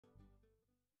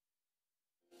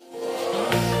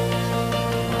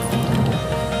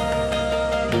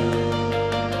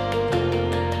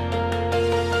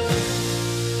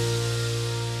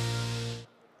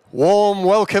Warm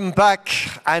welcome back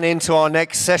and into our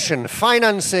next session,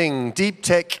 Financing Deep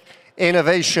Tech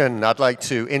Innovation. I'd like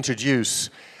to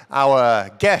introduce our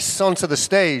guests onto the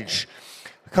stage.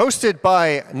 Hosted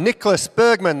by Nicholas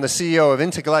Bergman, the CEO of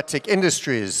Intergalactic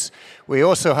Industries. We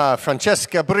also have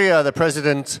Francesca Bria, the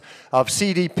president of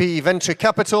CDP Venture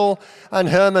Capital, and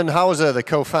Hermann Hauser, the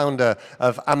co-founder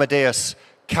of Amadeus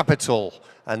Capital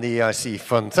and the EIC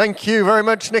Fund. Thank you very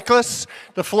much, Nicholas.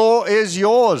 The floor is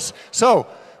yours. So,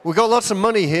 we've got lots of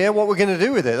money here. What we're going to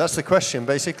do with it? That's the question,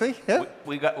 basically. Yeah?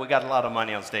 We got a lot of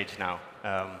money on stage now,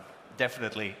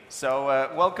 definitely. So,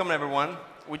 welcome, everyone.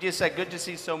 Would you say good to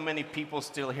see so many people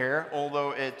still here, although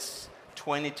it's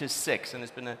 20 to 6, and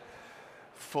it's been a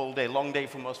full day, long day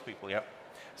for most people, yeah?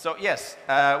 So, yes,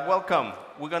 welcome.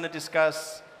 We're going to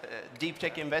discuss deep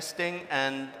tech investing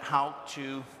and how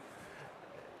to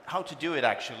do it,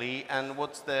 actually, and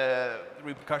what's the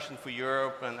repercussion for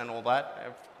Europe and all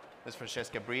that. Ms.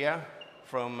 Francesca Bria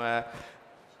from,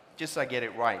 just so I get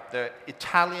it right, the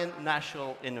Italian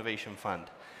National Innovation Fund.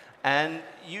 And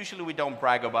usually we don't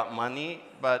brag about money,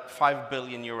 but 5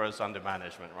 billion euros under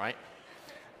management, right?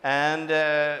 And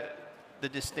the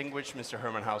distinguished Mr.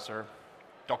 Hermann Hauser,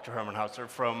 Dr. Hermann Hauser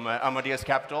from Amadeus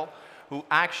Capital, who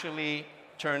actually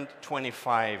turned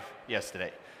 25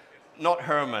 yesterday. Not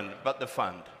Hermann, but the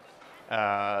fund.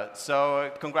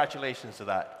 So congratulations to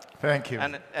that. Thank you.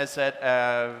 And as said,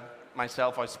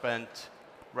 myself, I spent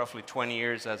roughly 20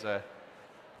 years as a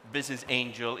business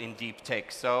angel in deep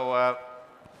tech. So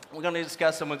we're going to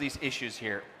discuss some of these issues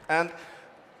here. And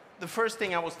the first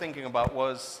thing I was thinking about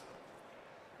was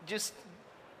just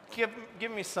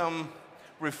give me some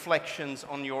reflections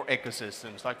on your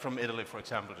ecosystems, like from Italy, for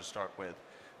example, to start with.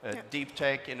 Deep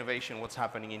tech, innovation, what's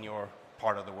happening in your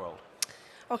part of the world?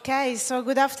 Okay, so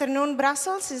good afternoon,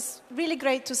 Brussels. It's really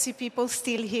great to see people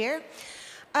still here.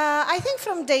 I think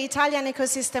from the Italian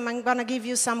ecosystem, I'm going to give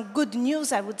you some good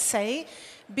news, I would say,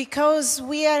 because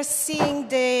we are seeing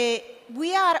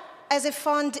we are, as a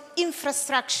fund,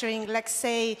 infrastructuring, let's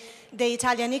say, the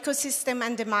Italian ecosystem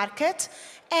and the market.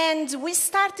 And we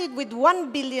started with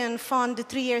 1 billion fund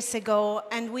 3 years ago,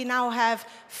 and we now have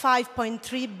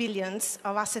 5.3 billions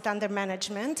of asset under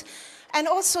management. And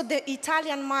also the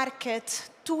Italian market,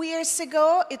 2 years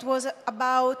ago, it was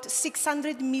about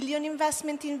 600 million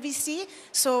investment in VC,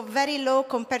 so very low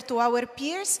compared to our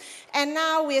peers. And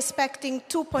now we're expecting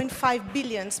 2.5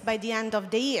 billions by the end of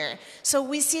the year. So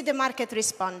we see the market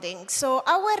responding. So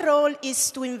our role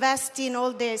is to invest in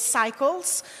all the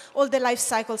cycles, all the life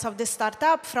cycles of the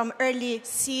startup, from early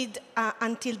seed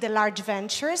until the large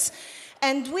ventures.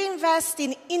 And we invest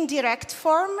in indirect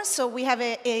form, so we have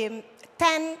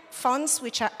 10 funds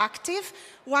which are active.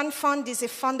 One fund is a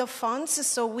fund of funds,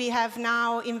 so we have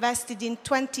now invested in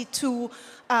 22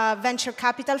 venture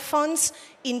capital funds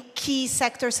in key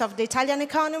sectors of the Italian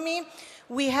economy.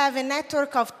 We have a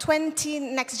network of 20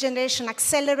 next-generation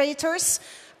accelerators.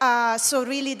 So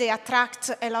really they attract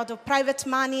a lot of private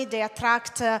money, they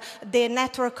attract the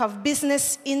network of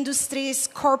business, industries,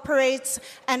 corporates,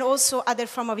 and also other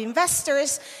form of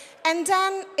investors. And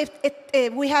then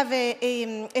we have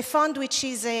a fund which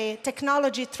is a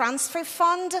technology transfer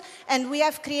fund, and we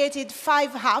have created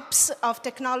 5 hubs of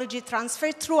technology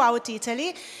transfer throughout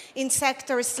Italy in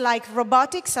sectors like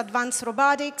robotics, advanced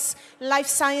robotics, life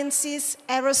sciences,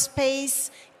 aerospace,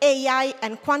 AI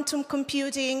and quantum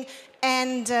computing,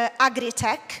 and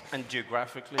agri-tech. And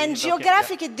geographically? And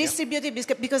geographically distributed,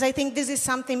 because I think this is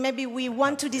something maybe we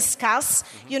want to discuss,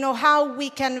 you know, how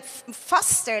we can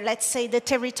foster, let's say, the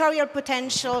territorial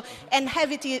potential and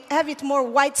have it more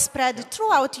widespread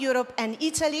throughout Europe and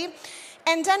Italy.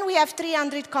 And then we have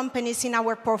 300 companies in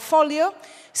our portfolio.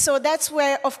 So that's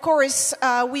where, of course,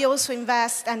 we also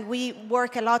invest, and we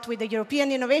work a lot with the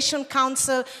European Innovation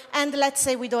Council and, let's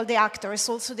say, with all the actors,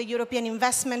 also the European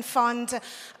Investment Fund,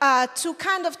 to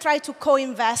kind of try to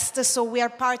co-invest. So we are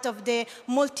part of the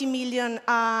multi-billion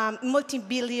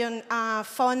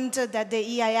fund that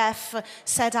the EIF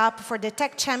set up for the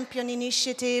Tech Champion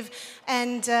initiative.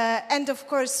 And of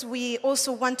course, we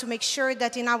also want to make sure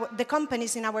that the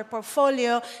companies in our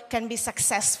portfolio can be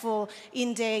successful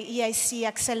in the EIC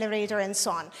accelerator and so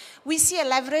on. We see a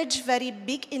leverage very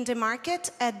big in the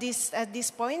market at this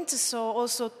point, so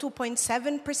also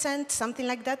 2.7%, something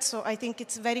like that. So I think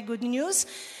it's very good news.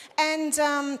 And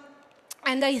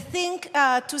I think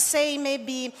to say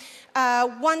maybe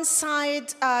One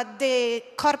side, the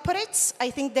corporates, I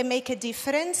think they make a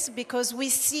difference because we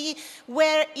see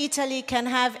where Italy can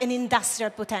have an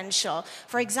industrial potential.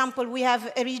 For example, we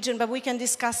have a region, but we can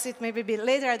discuss it maybe a bit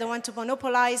later. I don't want to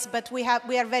monopolize, but we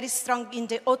are very strong in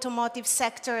the automotive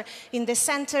sector in the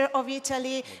center of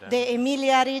Italy, the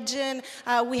Emilia region.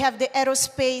 We have the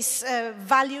aerospace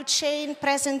value chain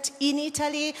present in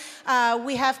Italy.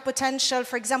 We have potential,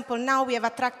 for example, now we have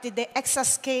attracted the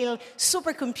exascale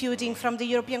supercomputing from the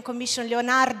European Commission,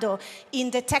 Leonardo, in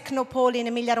the Technopole in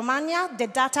Emilia-Romagna, the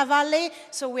Data Valley.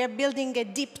 So we are building a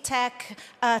deep tech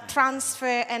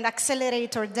transfer and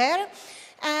accelerator there.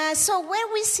 So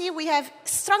where we see we have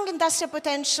strong industrial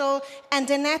potential and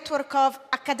a network of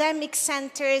academic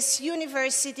centers,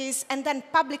 universities, and then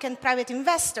public and private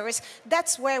investors,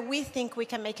 that's where we think we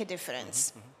can make a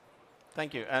difference.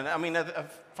 Thank you. And I mean, I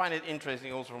find it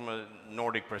interesting also from a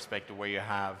Nordic perspective where you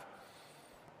have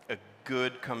a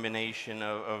good combination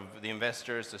of the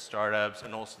investors, the startups,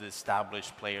 and also the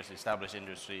established players, established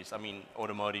industries. I mean,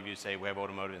 automotive, you say we have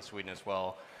automotive in Sweden as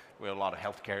well. We have a lot of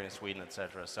healthcare in Sweden,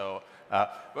 etc. So,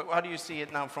 but how do you see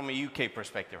it now from a UK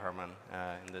perspective, Herman,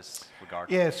 in this regard?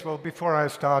 Yes, well, before I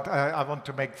start, I want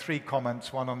to make 3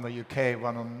 comments, one on the UK,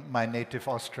 one on my native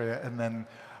Austria, and then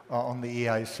on the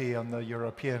EIC, on the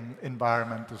European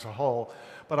environment as a whole.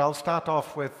 But I'll start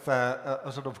off with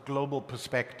a sort of global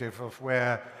perspective of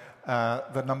where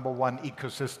the #1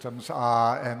 ecosystems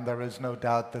are, and there is no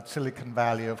doubt that Silicon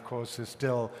Valley, of course, is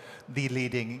still the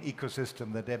leading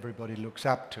ecosystem that everybody looks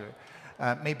up to.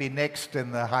 Maybe next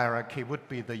in the hierarchy would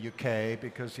be the UK,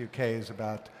 because UK is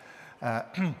about...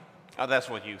 oh, that's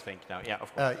what you think now, yeah,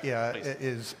 of course. Yeah,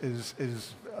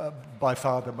 is by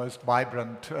far the most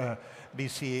vibrant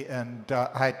VC and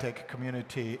high-tech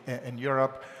community in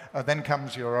Europe. Then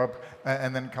comes Europe,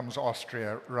 and then comes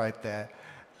Austria right there.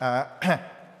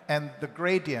 And the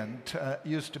gradient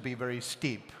used to be very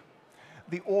steep.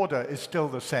 The order is still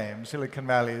the same. Silicon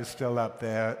Valley is still up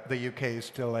there. The UK is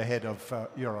still ahead of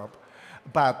Europe.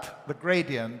 But the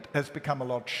gradient has become a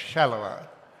lot shallower.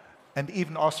 And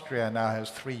even Austria now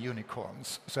has 3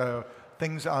 unicorns. So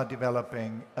things are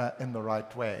developing in the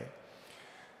right way.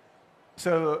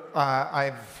 So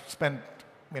I've spent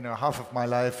half of my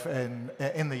life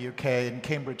in the UK, in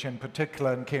Cambridge in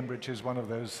particular, and Cambridge is one of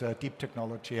those deep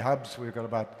technology hubs. We've got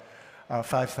about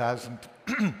 5,000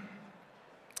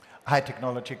 high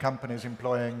technology companies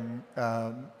employing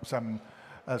some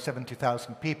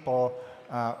 70,000 people.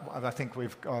 I think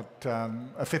we've got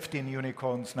 15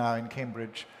 unicorns now in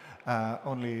Cambridge,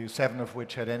 only 7 of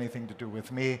which had anything to do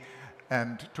with me,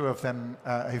 and 2 of them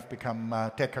have become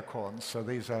decacorns. So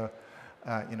these are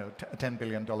 $10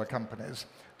 billion companies.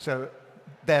 So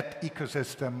that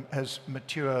ecosystem has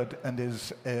matured and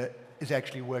is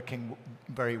actually working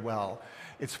very well.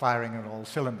 It's firing on all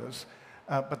cylinders.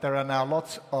 But there are now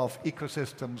lots of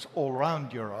ecosystems all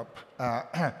around Europe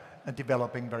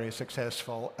developing very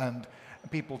successful, and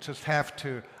people just have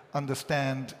to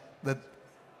understand that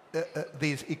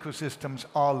these ecosystems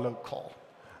are local.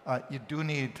 You do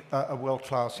need a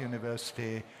world-class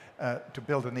university to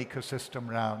build an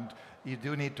ecosystem around. You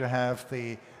do need to have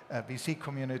the VC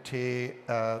community,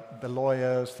 the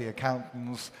lawyers, the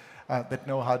accountants that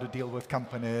know how to deal with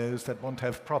companies that won't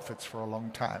have profits for a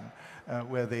long time,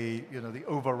 where the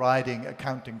overriding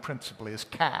accounting principle is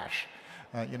cash.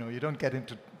 You don't get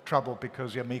into trouble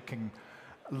because you're making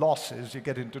losses. You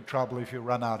get into trouble if you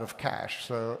run out of cash.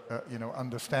 So,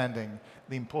 understanding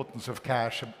the importance of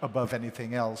cash above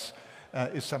anything else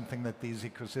is something that these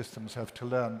ecosystems have to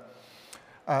learn.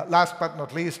 Last but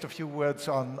not least, a few words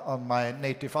on my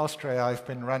native Austria. I've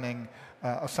been running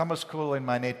a summer school in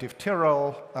my native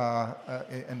Tyrol,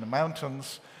 in the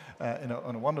mountains, in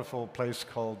a wonderful place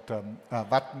called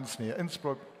Wauters near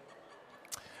Innsbruck.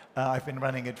 I've been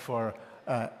running it for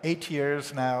 8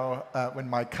 years now. When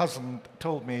my cousin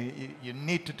told me, you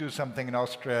need to do something in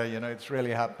Austria, it's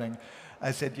really happening,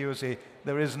 I said, Jožef,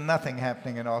 there is nothing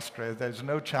happening in Austria. There's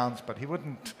no chance, but he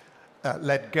wouldn't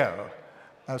let go.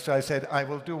 So I said, I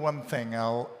will do one thing.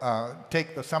 I'll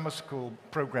take the summer school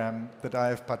program that I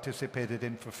have participated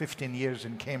in for 15 years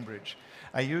in Cambridge.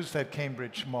 I use that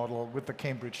Cambridge model with the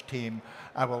Cambridge team.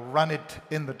 I will run it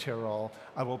in the Tyrol.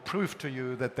 I will prove to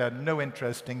you that there are no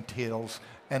interesting tales,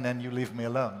 and then you leave me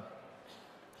alone.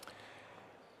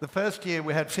 The first year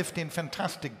we had 15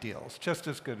 fantastic deals, just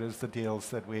as good as the deals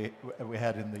that we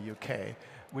had in the UK,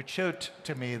 which showed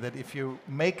to me that if you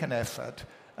make an effort,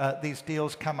 these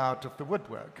deals come out of the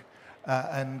woodwork.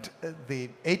 And the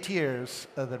 8 years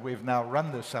that we've now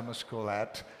run the summer school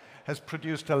at has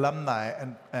produced alumni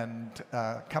and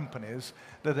companies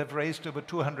that have raised over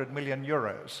 200 million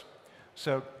euros.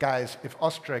 So guys, if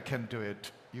Austria can do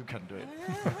it, you can do it.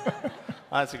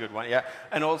 That's a good one, yeah.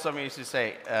 And also, I mean, to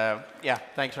say, yeah,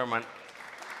 thanks, Herman.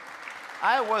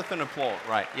 Worth an applause,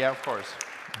 right? Yeah, of course,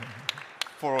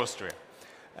 for Austria.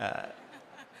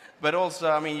 But also,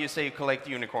 I mean, you say you collect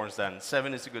unicorns then.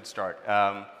 7 is a good start.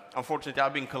 Unfortunately,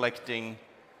 I've been collecting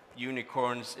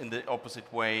unicorns in the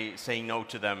opposite way, saying no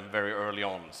to them very early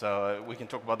on. So we can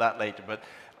talk about that later. But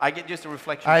I get just a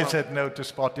reflection. I said no to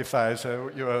Spotify, so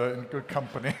you are in good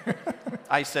company.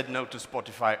 I said no to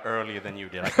Spotify earlier than you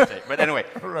did, I can say. But anyway,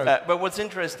 right. But what's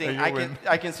interesting,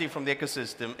 I can see from the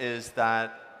ecosystem is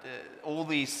that all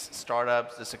these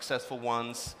startups, the successful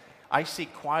ones, I see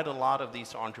quite a lot of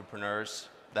these entrepreneurs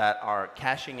that are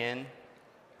cashing in,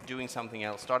 doing something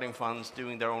else, starting funds,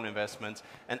 doing their own investments,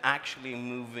 and actually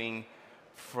moving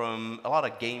from a lot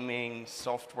of gaming,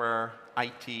 software,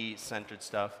 IT-centered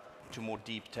stuff to more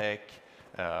deep tech,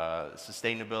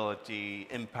 sustainability,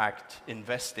 impact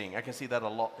investing. I can see that a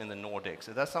lot in the Nordics.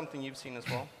 Is that something you've seen as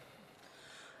well?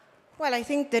 Well, I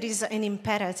think there is an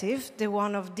imperative, the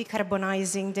one of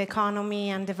decarbonizing the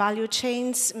economy and the value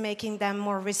chains, making them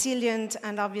more resilient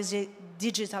and obviously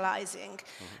digitalizing.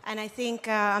 And I think,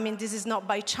 I mean, this is not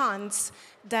by chance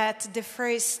that the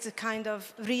first kind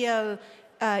of real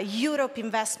Europe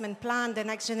investment plan, the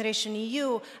Next Generation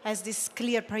EU, has these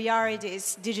clear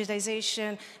priorities: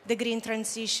 digitization, the green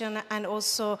transition, and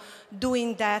also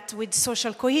doing that with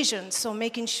social cohesion. So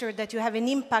making sure that you have an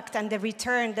impact and the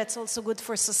return that's also good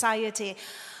for society.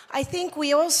 I think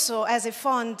we also, as a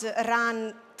fund,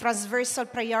 run transversal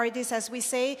priorities, as we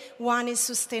say. One is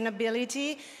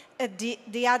sustainability.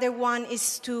 The other one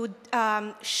is to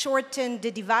shorten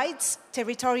the divides,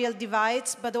 territorial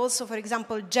divides, but also, for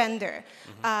example, gender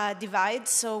divides.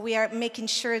 So we are making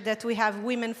sure that we have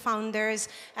women founders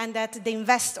and that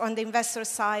on the investor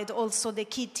side, also the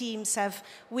key teams have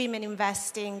women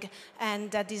investing,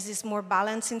 and that this is more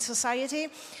balanced in society.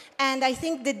 And I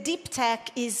think the deep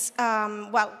tech is,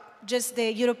 just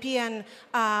the European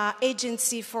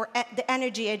agency for the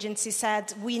energy agency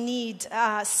said we need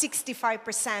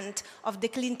 65% of the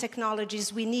clean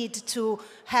technologies we need to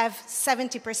have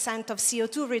 70% of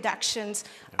CO2 reductions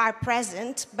are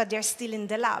present, but they're still in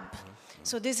the lab.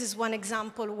 So this is one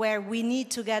example where we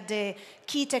need to get the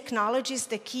key technologies,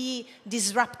 the key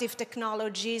disruptive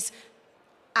technologies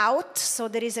out, so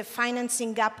there is a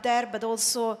financing gap there, but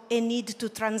also a need to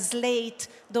translate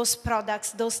those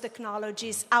products, those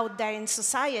technologies out there in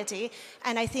society.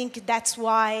 And I think that's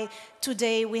why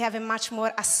today we have a much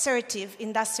more assertive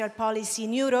industrial policy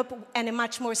in Europe and a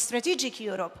much more strategic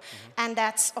Europe. And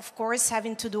that's, of course,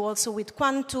 having to do also with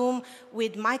quantum,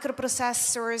 with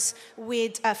microprocessors,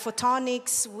 with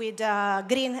photonics, with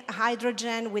green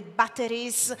hydrogen, with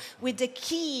batteries, with the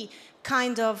key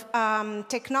kind of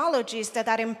technologies that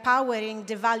are empowering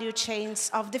the value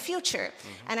chains of the future.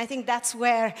 And I think that's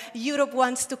where Europe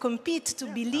wants to compete, to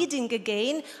be leading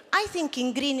again. I think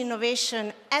in green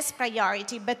innovation as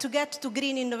priority, but to get to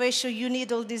green innovation, you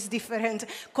need all these different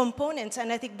components.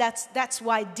 And I think that's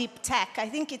why deep tech, I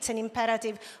think it's an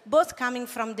imperative, both coming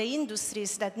from the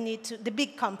industries that need to, the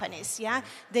big companies, yeah?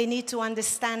 They need to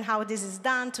understand how this is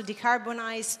done, to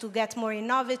decarbonize, to get more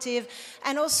innovative.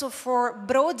 And also for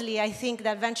broadly, I think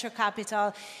that venture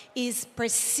capital is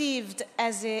perceived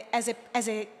as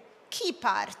a key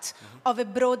part of a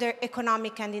broader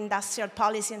economic and industrial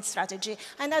policy and strategy.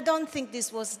 And I don't think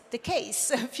this was the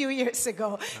case a few years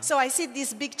ago. So I see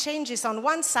these big changes on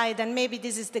one side, and maybe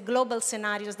this is the global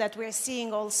scenarios that we're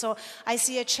seeing also. I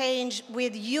see a change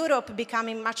with Europe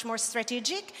becoming much more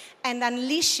strategic and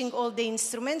unleashing all the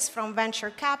instruments from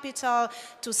venture capital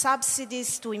to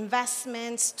subsidies to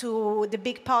investments to the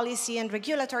big policy and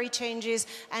regulatory changes.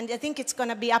 And I think it's going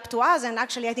to be up to us. And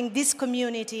actually, I think this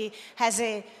community has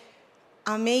a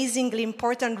amazingly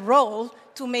important role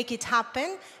to make it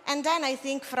happen. And then I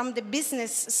think from the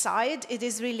business side, it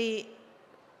is really,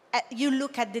 you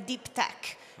look at the deep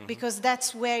tech, because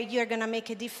that's where you're going to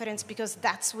make a difference, because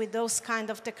that's with those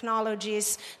kind of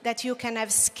technologies that you can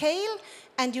have scale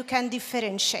and you can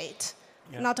differentiate,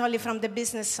 not only from the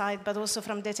business side, but also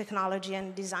from the technology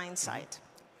and design side.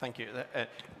 Thank you.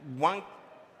 One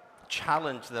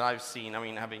challenge that I've seen, I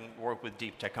mean, having worked with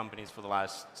deep tech companies for the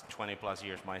last 20 plus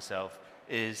years myself,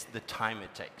 is the time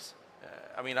it takes.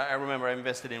 I mean, I remember I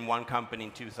invested in one company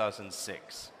in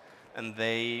 2006, and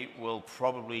they will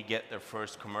probably get their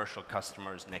first commercial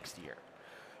customers next year,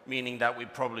 meaning that we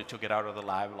probably took it out of the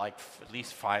lab like at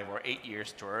least 5 or 8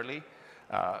 years too early.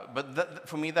 But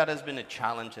for me, that has been a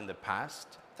challenge in the past.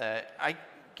 I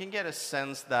can get a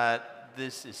sense that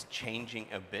this is changing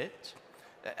a bit.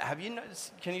 Have you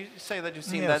noticed, can you say that you've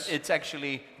seen that it's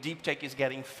actually, deep tech is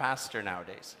getting faster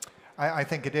nowadays? I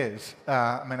think it is.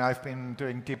 I mean, I've been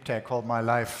doing deep tech all my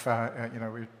life. You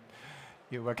know,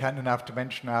 you were kind enough to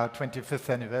mention our 25th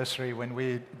anniversary. When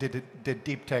we did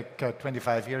deep tech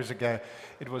 25 years ago,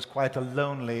 it was quite a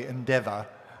lonely endeavor.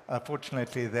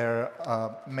 Fortunately, there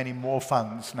are many more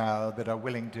funds now that are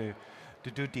willing to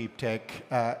do deep tech,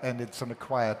 and it's an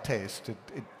acquired taste.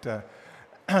 It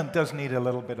does need a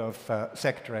little bit of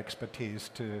sector expertise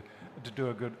to do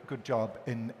a good job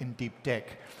in deep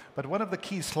tech. But one of the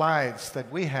key slides that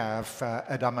we have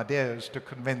at Amadeus to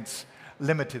convince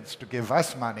limiteds to give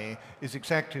us money is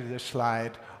exactly the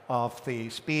slide of the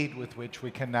speed with which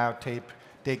we can now take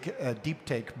deep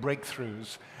tech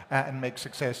breakthroughs and make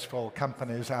successful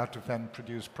companies out of them,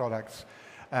 produce products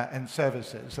and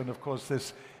services. And of course,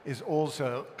 this is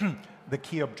also the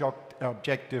key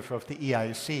objective of the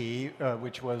EIC,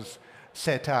 which was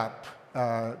set up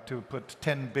to put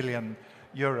 10 billion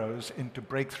euros into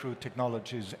breakthrough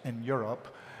technologies in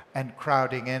Europe and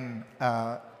crowding in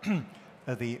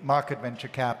the market venture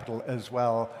capital as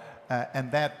well.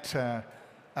 And that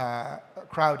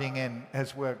crowding in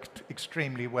has worked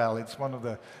extremely well. It's one of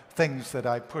the things that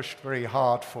I pushed very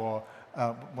hard for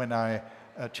when I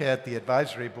chaired the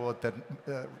advisory board that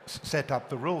set up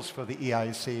the rules for the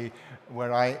EIC,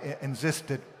 where I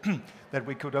insisted that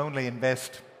we could only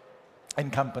invest in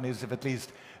companies if at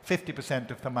least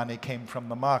 50% of the money came from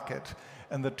the market.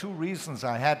 And the two reasons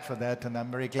I had for that, and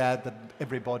I'm very glad that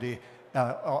everybody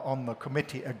on the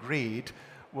committee agreed,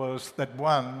 was that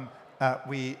one,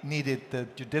 we needed the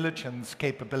due diligence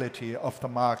capability of the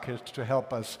market to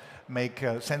help us make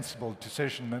a sensible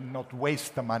decision and not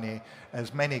waste the money,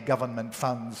 as many government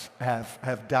funds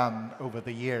have done over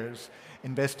the years,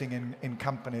 investing in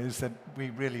companies that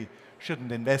we really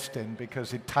shouldn't invest in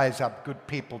because it ties up good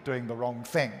people doing the wrong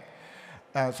thing.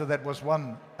 So that was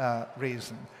one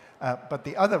reason. But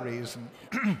the other reason,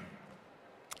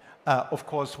 of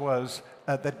course, was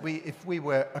that if we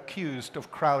were accused of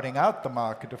crowding out the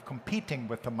market, of competing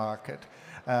with the market,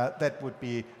 that would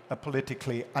be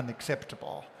politically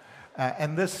unacceptable.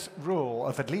 And this rule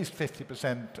of at least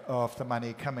 50% of the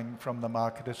money coming from the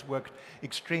market has worked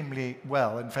extremely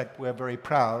well. In fact, we're very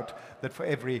proud that for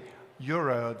every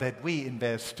euro that we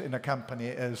invest in a company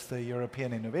as the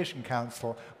European Innovation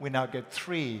Council, we now get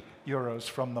 3 euros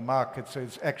from the market. So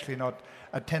it's actually not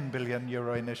a 10 billion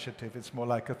euro initiative, it's more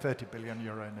like a 30 billion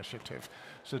euro initiative.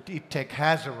 So deep tech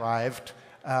has arrived.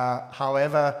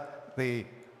 However, the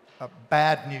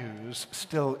bad news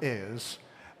still is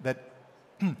that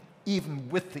even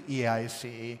with the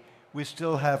EIC, we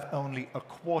still have only a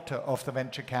quarter of the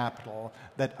venture capital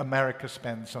that America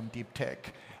spends on deep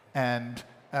tech. And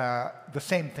the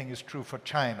same thing is true for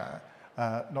China,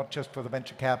 not just for the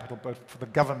venture capital, but for the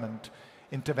government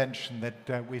intervention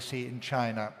that we see in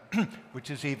China, which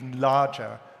is even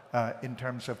larger in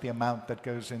terms of the amount that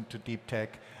goes into deep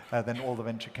tech than all the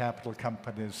venture capital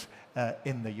companies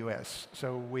in the US.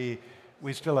 So we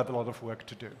still have a lot of work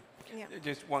to do. Yeah.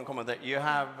 Just one comment that you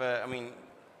have, I mean,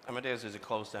 Amadeus is a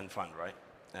closed-end fund, right?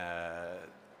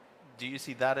 Do you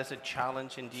see that as a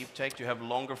challenge in deep tech? Do you have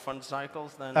longer fund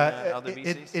cycles than other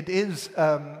VCs? It is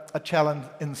a challenge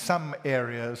in some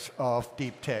areas of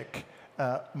deep tech.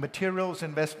 Materials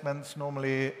investments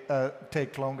normally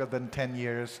take longer than 10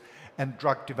 years, and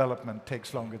drug development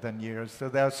takes longer than years. So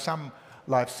there are some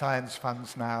life science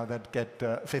funds now that get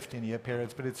 15-year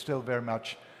periods, but it's still very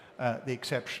much the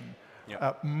exception.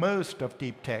 Yeah. Most of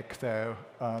deep tech, though,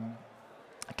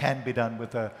 can be done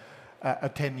with a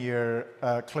 10-year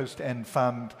closed-end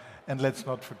fund, and let's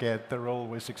not forget there are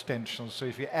always extensions. So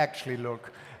if you actually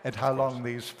look at how long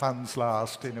these funds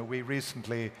last, you know, we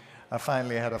recently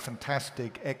finally had a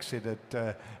fantastic exit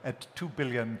at 2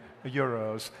 billion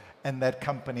euros, and that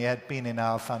company had been in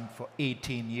our fund for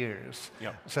 18 years.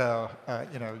 Yeah. So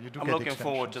you know, you do. I'm get looking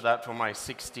forward to that for my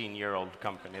 16-year-old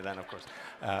company, then, of course.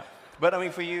 But I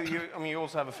mean, for you, you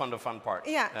also have a fund-of-fund part.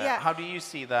 Yeah, yeah. How do you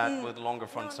see that with longer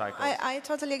fund cycles? I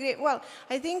totally agree. Well,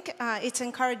 I think it's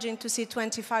encouraging to see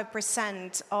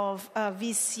 25% of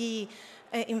VC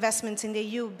investments in the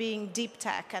EU being deep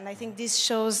tech, and I think this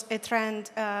shows a trend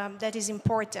that is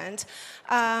important.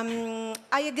 I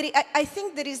agree. I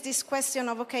think there is this question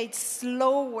of, okay, it's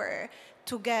slower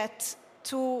to get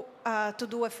to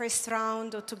do a first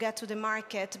round or to get to the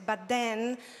market, but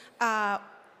then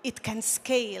it can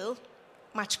scale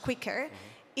much quicker. Mm-hmm.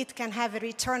 It can have a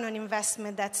return on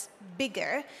investment that's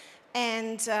bigger,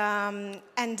 and then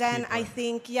cheaper. I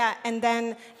think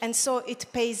and so it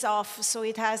pays off. So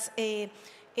it has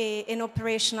an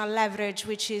operational leverage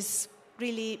which is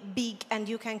really big, and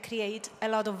you can create a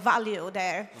lot of value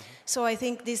there. So I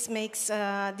think this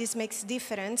makes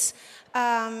difference.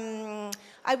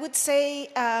 I would say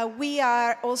we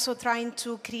are also trying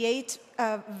to create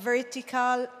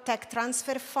vertical tech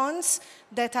transfer funds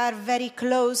that are very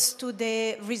close to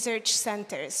the research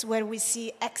centers where we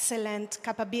see excellent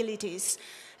capabilities.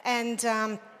 And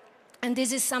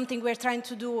this is something we're trying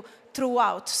to do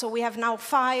throughout. So we have now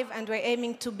 5, and we're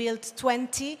aiming to build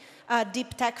 20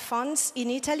 deep tech funds in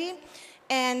Italy.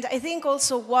 And I think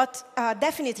also what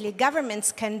definitely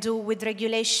governments can do with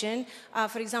regulation,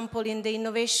 for example, in the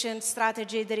innovation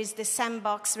strategy, there is the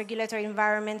sandbox regulatory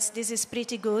environments. This is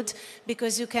pretty good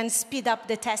because you can speed up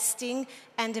the testing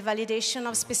and the validation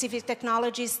of specific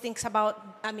technologies. Think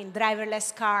about,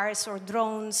 driverless cars or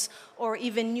drones or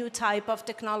even new type of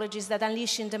technologies that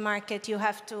unleash in the market. You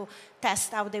have to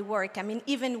test how they work.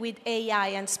 Even with AI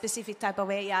and specific type of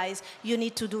AIs, you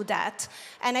need to do that.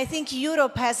 And I think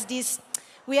Europe has this.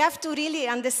 We have to really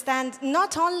understand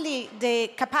not only the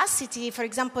capacity, for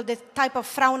example, the type of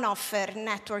Fraunhofer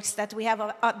networks that we have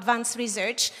of advanced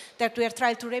research that we are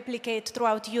trying to replicate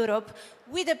throughout Europe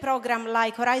with a program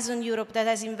like Horizon Europe that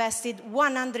has invested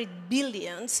 100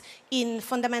 billion in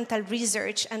fundamental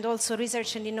research and also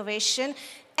research and innovation,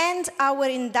 and our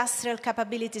industrial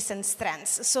capabilities and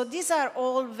strengths. So these are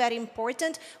all very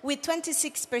important. With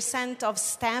 26% of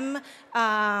STEM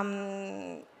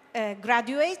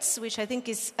graduates, which I think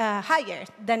is higher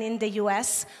than in the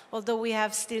US, although we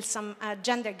have still some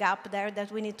gender gap there that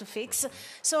we need to fix.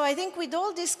 So I think with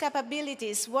all these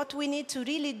capabilities, what we need to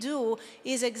really do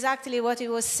is exactly what he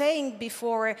was saying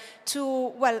before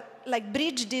to,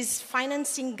 bridge this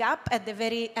financing gap at the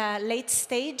very late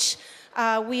stage.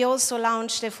 We also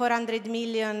launched a 400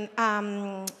 million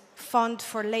fund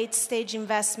for late-stage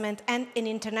investment and an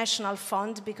international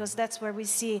fund, because that's where we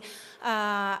see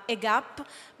a gap,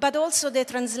 but also the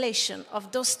translation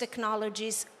of those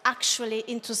technologies actually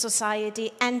into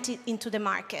society and into the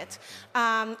market.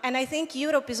 And I think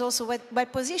Europe is also well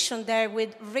positioned there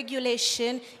with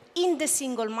regulation in the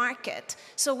single market.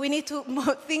 So we need to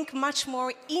think much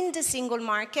more in the single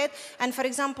market. And for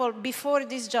example, before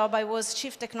this job, I was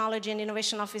Chief Technology and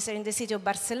Innovation Officer in the city of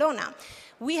Barcelona.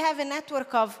 We have a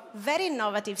network of very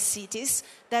innovative cities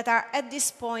that are at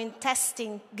this point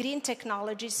testing green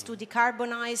technologies to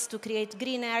decarbonize, to create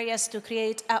green areas, to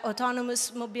create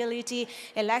autonomous mobility,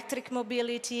 electric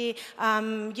mobility.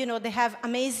 They have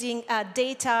amazing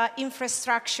data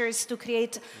infrastructures to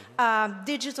create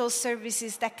digital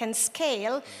services that can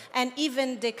scale, and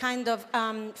even the kind of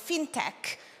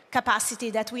fintech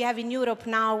capacity that we have in Europe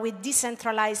now with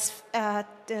decentralized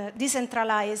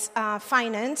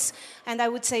finance, and I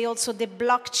would say also the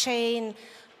blockchain,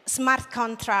 smart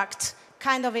contract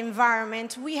kind of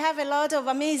environment. We have a lot of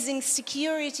amazing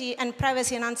security and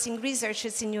privacy enhancing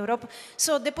researches in Europe,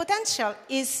 so the potential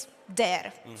is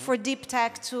there for deep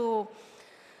tech to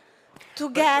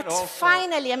get also,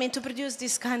 finally, to produce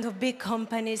this kind of big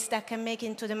companies that can make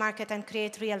into the market and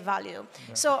create real value.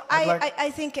 Yeah. So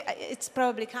I think it's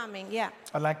probably coming, yeah.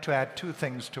 I'd like to add two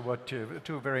things to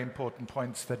two very important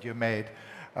points that you made.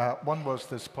 One was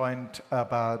this point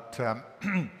about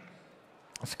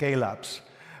scale-ups.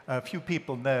 Few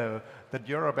people know that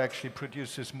Europe actually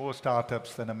produces more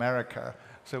startups than America,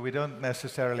 so we don't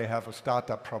necessarily have a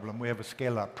startup problem, we have a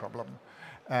scale-up problem.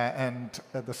 And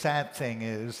the sad thing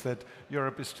is that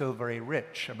Europe is still very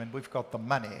rich. We've got the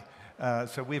money,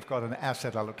 so we've got an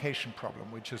asset allocation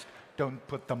problem. We just don't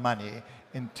put the money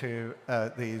into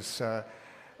these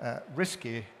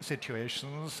risky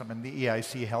situations. The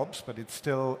EIC helps, but it's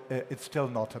still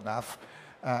not enough.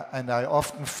 And I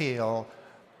often feel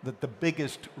that the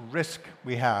biggest risk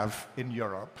we have in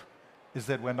Europe is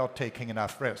that we're not taking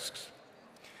enough risks.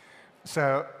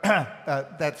 So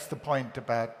that's the point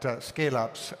about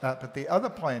scale-ups. But the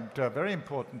other point, a very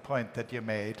important point that you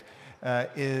made,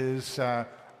 is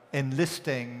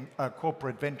enlisting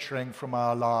corporate venturing from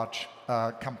our large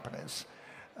companies.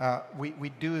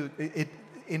 We do it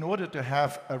in order to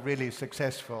have a really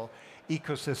successful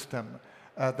ecosystem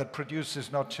that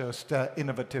produces not just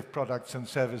innovative products and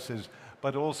services,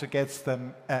 but also gets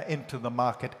them into the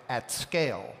market at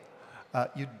scale.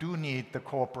 You do need the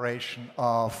cooperation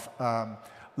of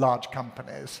large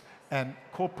companies, and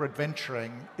corporate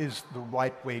venturing is the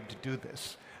right way to do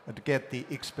this, to get the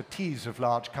expertise of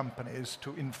large companies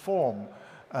to inform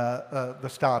the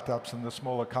startups and the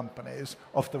smaller companies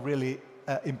of the really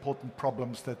important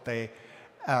problems that they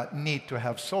need to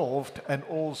have solved, and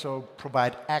also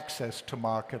provide access to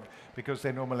market, because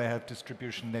they normally have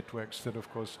distribution networks that, of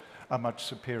course, are much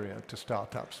superior to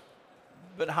startups.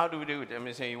 But how do we do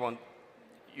it? Say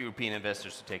European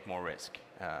investors to take more risk.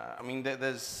 I mean,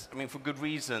 for good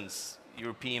reasons,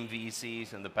 European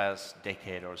VCs in the past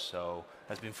decade or so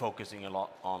has been focusing a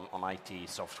lot on IT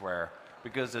software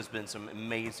because there's been some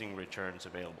amazing returns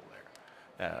available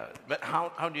there. But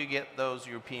how do you get those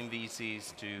European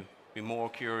VCs to be more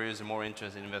curious and more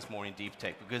interested and invest more in deep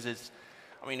tech? Because it's,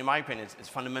 I mean, in my opinion, it's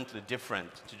fundamentally different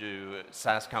to do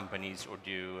SaaS companies or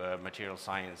do material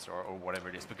science or whatever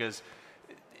it is, because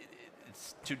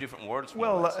it's two different worlds.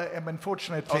 Well,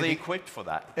 unfortunately... Are they equipped for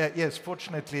that? Yes,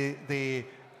 fortunately, the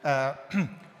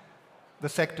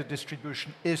sector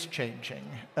distribution is changing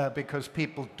because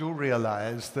people do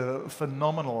realize the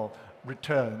phenomenal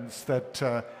returns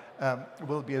that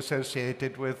will be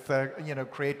associated with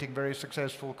creating very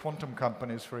successful quantum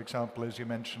companies, for example, as you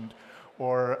mentioned,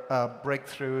 or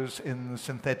breakthroughs in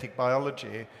synthetic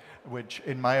biology, which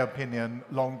in my opinion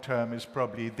long-term is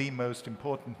probably the most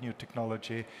important new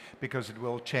technology because it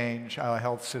will change our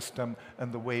health system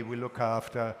and the way we look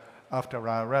after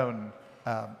our own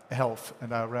health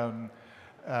and our own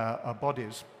our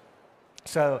bodies.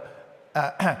 So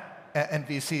and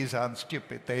VCs aren't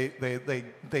stupid.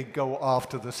 They go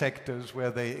after the sectors where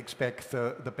they expect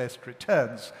the best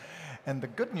returns. And the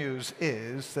good news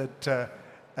is that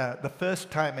the first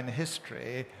time in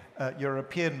history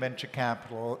European venture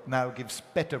capital now gives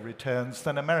better returns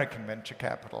than American venture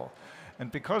capital.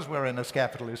 And because we're in a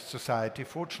capitalist society,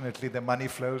 fortunately the money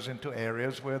flows into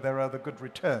areas where there are the good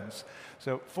returns.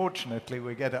 So fortunately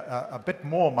we get a bit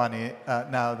more money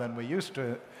now than we used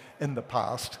to in the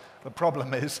past. The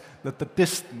problem is that the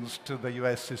distance to the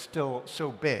US is still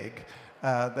so big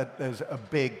that there's a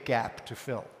big gap to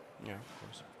fill. Yeah,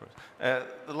 of course.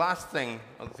 The last thing,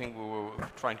 I think we were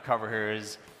trying to cover here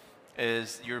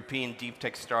is European deep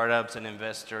tech startups and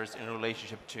investors in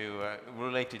relationship to,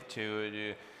 related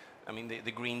to I mean,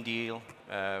 the Green Deal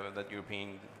that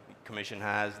European Commission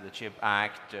has, the CHIP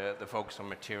Act, the focus on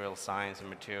material science and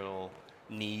material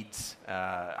needs.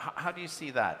 How do you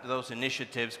see that, those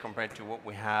initiatives compared to what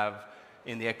we have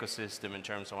in the ecosystem in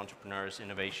terms of entrepreneurs,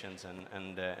 innovations,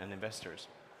 and investors?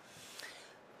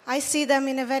 I see them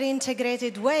in a very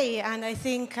integrated way, and I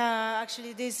think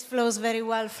actually this flows very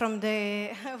well from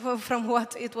from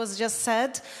what it was just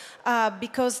said,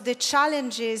 because the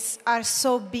challenges are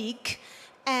so big.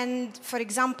 And for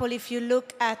example, if you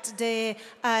look at the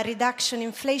Reduction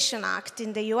Inflation Act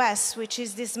in the US, which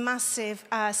is this massive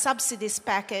subsidies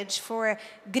package for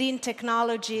green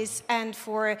technologies and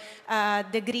for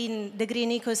the green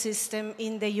ecosystem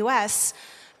in the US,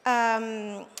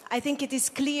 I think it is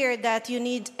clear that you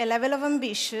need a level of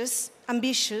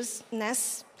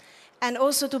ambitiousness and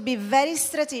also to be very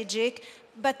strategic,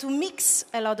 but to mix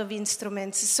a lot of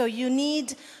instruments. So you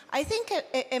need, I think,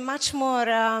 a much more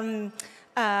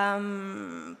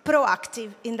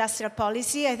proactive industrial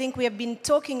policy. I think we have been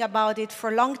talking about it for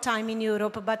a long time in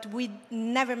Europe, but we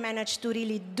never managed to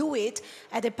really do it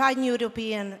at a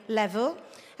pan-European level.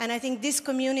 And I think this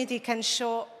community can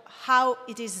show how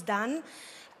it is done.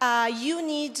 You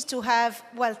need to have,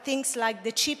 well, things like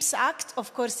the CHIPS Act.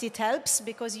 Of course, it helps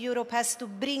because Europe has to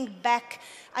bring back.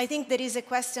 I think there is a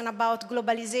question about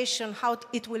globalization, how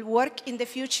it will work in the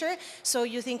future. So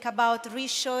you think about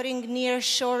reshoring,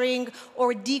 nearshoring,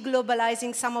 or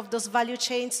deglobalizing some of those value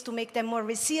chains to make them more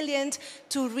resilient,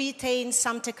 to retain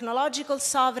some technological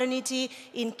sovereignty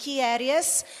in key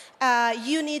areas.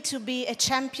 You need to be a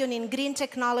champion in green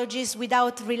technologies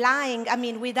without relying,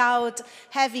 without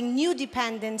having new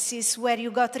dependencies where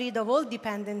you got rid of all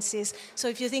dependencies. So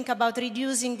if you think about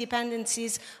reducing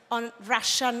dependencies on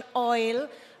Russian oil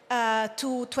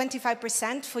to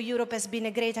 25% for Europe has been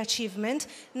a great achievement.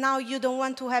 Now you don't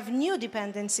want to have new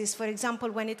dependencies, for example,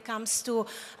 when it comes to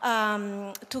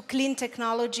clean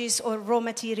technologies or raw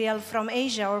material from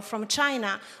Asia or from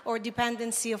China, or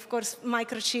dependency, of course,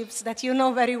 microchips that you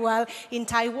know very well in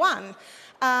Taiwan.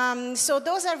 So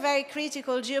those are very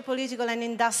critical geopolitical and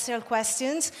industrial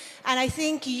questions. And I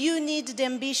think you need the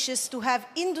ambitious to have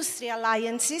industry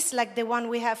alliances like the one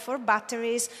we have for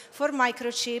batteries, for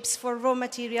microchips, for raw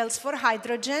materials, for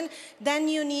hydrogen. Then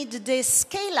you need the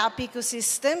scale-up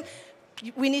ecosystem.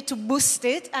 We need to boost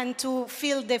it and to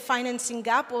fill the financing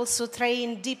gap, also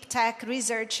train deep tech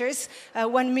researchers,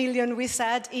 1 million we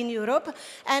said in Europe.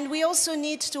 And we also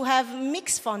need to have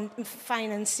mixed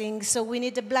financing. So we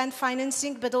need a blend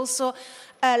financing, but also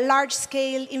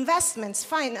large-scale investments,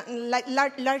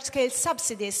 large-scale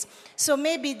subsidies. So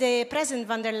maybe the President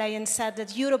von der Leyen said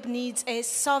that Europe needs a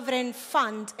sovereign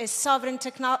fund, a sovereign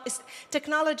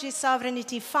technology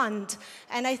sovereignty fund.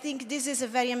 And I think this is a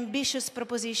very ambitious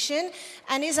proposition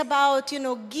and is about,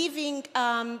 giving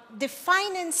the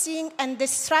financing and the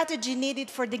strategy needed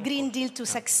for the Green Deal to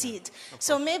succeed.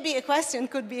 So maybe a question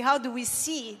could be, how do we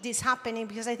see this happening?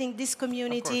 Because I think this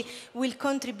community will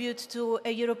contribute to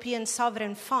a European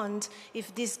sovereign fund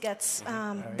if this gets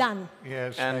done.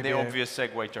 Yes, and the obvious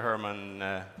segue to Herman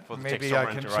for the tech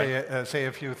sovereignty, maybe I can say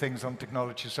a few things on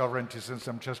technology sovereignty since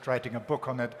I'm just writing a book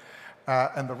on it.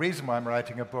 And the reason why I'm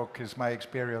writing a book is my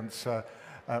experience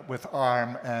with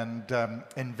ARM and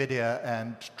NVIDIA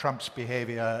and Trump's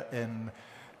behavior in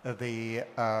the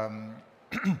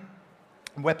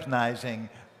weaponizing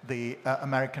the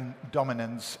American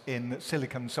dominance in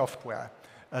silicon software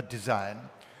design.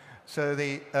 So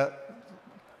the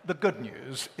good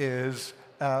news is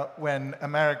when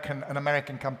an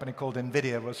American company called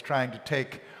NVIDIA was trying to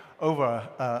take over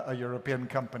a European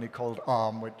company called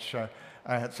ARM, which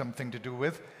I had something to do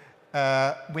with,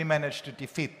 we managed to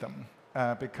defeat them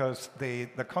because the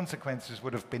consequences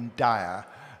would have been dire.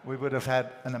 We would have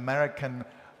had an American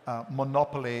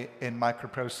monopoly in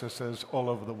microprocessors all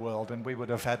over the world, and we would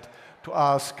have had to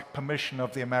ask permission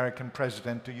of the American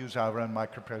president to use our own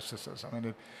microprocessors. I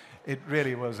mean, it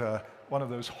really was one of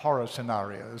those horror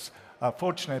scenarios.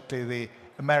 Fortunately, the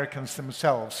Americans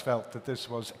themselves felt that this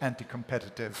was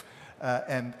anti-competitive,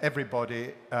 and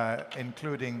everybody,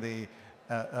 including the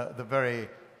very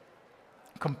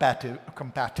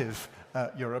combative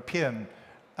European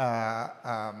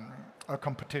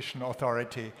competition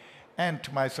authority, and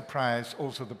to my surprise,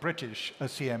 also the British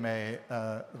CMA,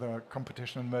 the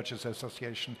Competition and Mergers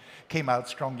Association, came out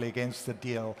strongly against the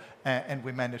deal, and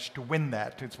we managed to win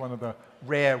that. It's one of the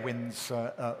rare wins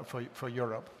for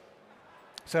Europe.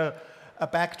 So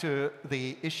back to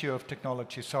the issue of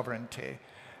technology sovereignty.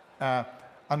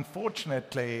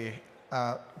 Unfortunately,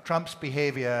 Trump's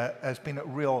behavior has been a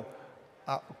real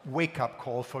wake-up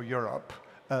call for Europe,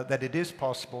 that it is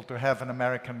possible to have an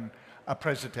American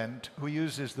president who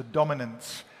uses the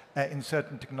dominance in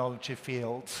certain technology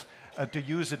fields to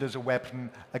use it as a weapon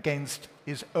against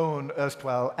his own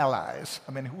erstwhile allies.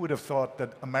 I mean, who would have thought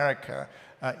that America,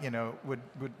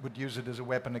 would use it as a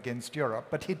weapon against Europe?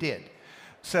 But he did.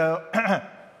 So,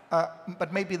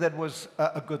 but maybe that was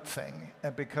a good thing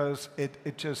because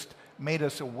it just made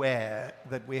us aware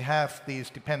that we have these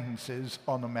dependencies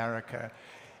on America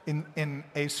in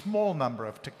a small number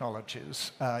of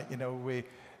technologies.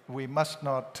 We must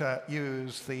not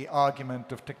use the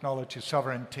argument of technology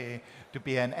sovereignty to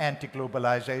be an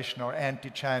anti-globalization or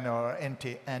anti-China or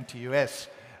anti-US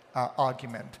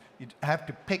argument. You have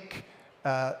to pick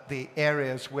the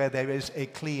areas where there is a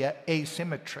clear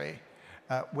asymmetry,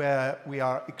 where we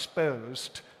are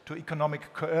exposed to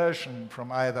economic coercion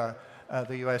from either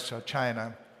the US or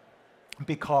China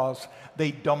because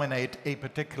they dominate a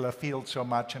particular field so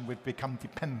much and we've become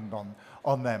dependent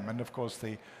on them. And of course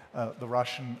the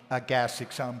Russian gas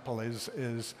example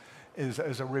is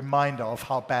a reminder of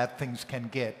how bad things can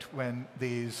get when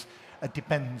these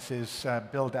dependencies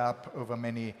build up over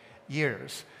many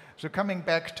years. So coming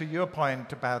back to your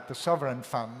point about the sovereign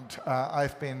fund,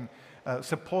 I've been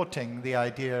supporting the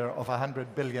idea of a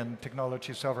 100 billion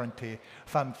technology sovereignty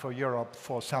fund for Europe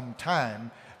for some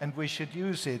time, and we should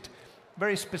use it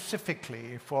very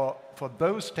specifically for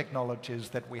those technologies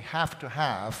that we have to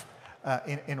have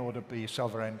in order to be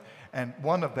sovereign. And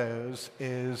one of those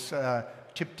is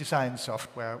chip design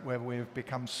software, where we've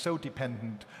become so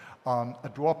dependent on a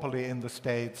duopoly in the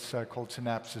States called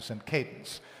Synopsys and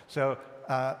Cadence. So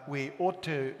we ought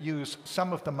to use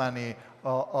some of the money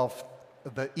of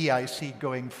the EIC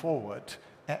going forward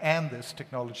and this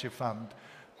technology fund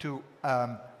to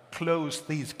close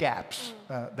these gaps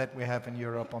that we have in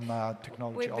Europe on our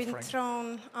technology offering. We've been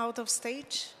thrown out of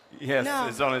stage? Yes, no.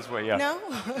 It's on its way, yeah. No?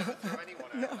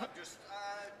 No.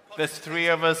 There's three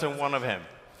of us and one of him.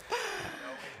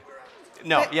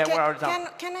 No, but yeah, we're out of time.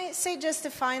 Can I say just a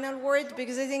final word?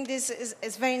 Because I think this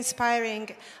is very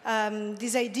inspiring,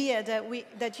 this idea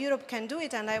that Europe can do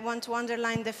it. And I want to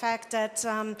underline the fact that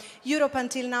Europe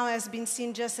until now has been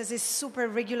seen just as a super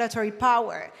regulatory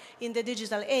power in the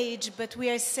digital age. But we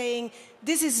are saying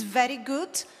this is very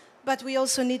good, but we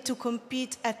also need to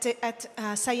compete at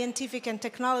scientific and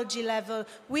technology level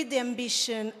with the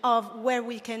ambition of where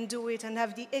we can do it and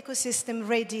have the ecosystem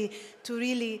ready to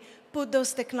really put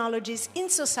those technologies in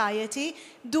society,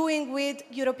 doing with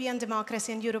European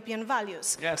democracy and European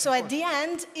values. Yes, so at the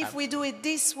end, if we do it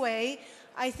this way,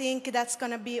 I think that's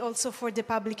going to be also for the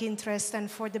public interest and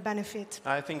for the benefit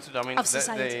I think so. I mean, of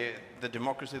society. the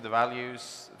democracy, the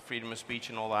values, freedom of speech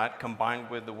and all that, combined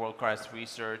with the world-class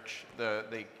research,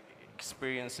 the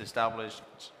experience established,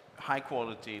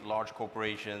 high-quality, large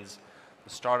corporations, the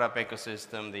startup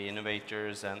ecosystem, the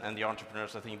innovators and the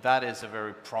entrepreneurs, I think that is a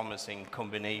very promising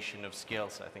combination of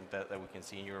skills, I think, that we can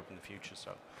see in Europe in the future.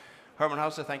 So, Herman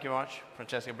Hauser, thank you very much.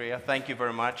 Francesca Bria, thank you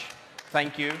very much.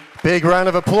 Thank you. Big round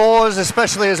of applause,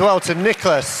 especially as well to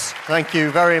Nicholas. Thank you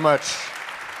very much.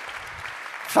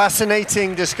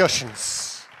 Fascinating discussions.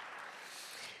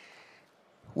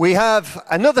 We have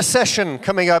another session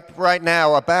coming up right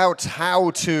now about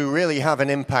how to really have an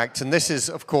impact. And this is,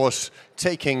 of course,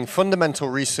 taking fundamental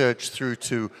research through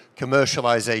to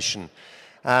commercialization.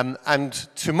 And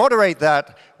to moderate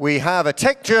that, we have a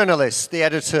tech journalist, the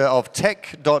editor of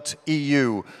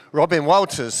Tech.eu, Robin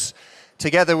Wauters.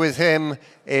 Together with him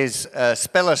is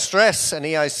Špela Stres, an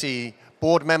EIC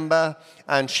board member,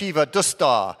 and Shiva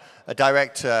Dustdar, a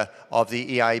director of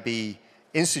the EIB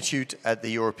Institute at the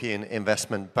European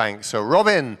Investment Bank. So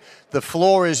Robin, the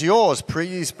floor is yours.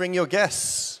 Please bring your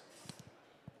guests.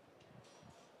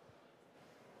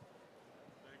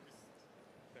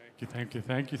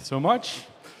 Thank you so much.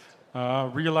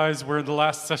 Realize we're in the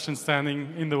last session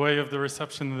standing in the way of the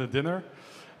reception and the dinner,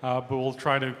 but we'll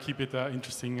try to keep it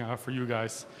interesting for you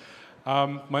guys.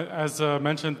 As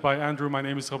mentioned by Andrew, my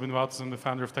name is Robin Wauters. I'm the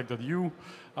founder of Tech.eu,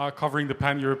 covering the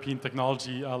pan-European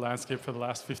technology landscape for the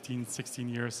last 15, 16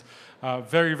 years.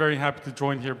 Very, very happy to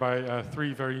join here by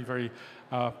three very, very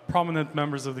prominent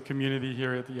members of the community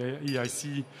here at the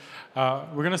EIC.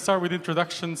 We're going to start with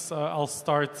introductions. I'll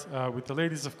start with the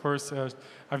ladies, of course.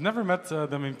 I've never met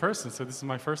them in person, so this is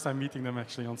my first time meeting them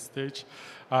actually on stage.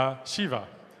 Shiva,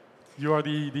 you are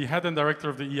the head and director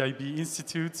of the EIB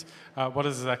Institute. What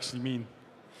does it actually mean?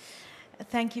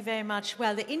 Thank you very much.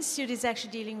 Well, the Institute is actually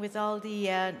dealing with all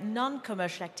the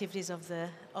non-commercial activities of the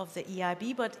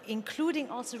EIB, but including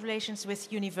also relations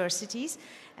with universities.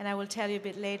 And I will tell you a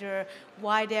bit later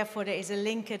why, therefore, there is a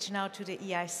linkage now to the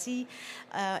EIC.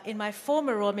 In my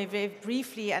former role, maybe very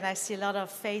briefly, and I see a lot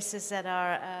of faces that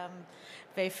are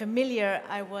very familiar,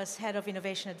 I was head of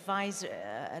innovation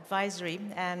advisory,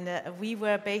 and we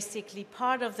were basically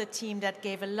part of the team that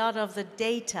gave a lot of the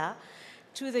data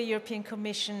to the European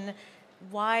Commission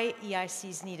why EIC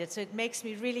is needed. So it makes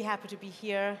me really happy to be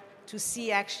here to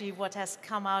see actually what has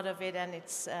come out of it, and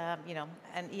it's,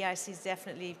 and EIC is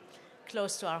definitely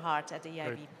close to our heart at the EIB.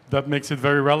 Great. That makes it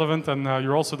very relevant, and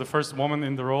you're also the first woman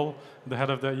in the role, the head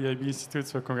of the EIB Institute,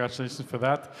 so congratulations for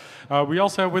that. We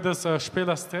also have with us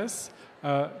Špela Stres.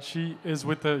 She is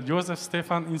with the Jožef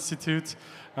Stefan Institute,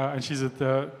 and she's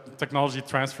a technology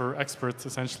transfer expert,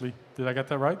 essentially. Did I get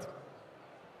that right?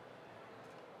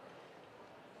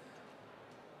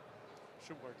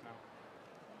 Should work now.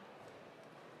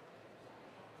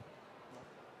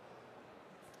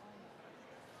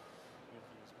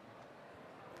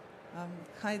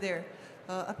 Hi there.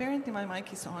 Apparently my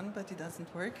mic is on, but it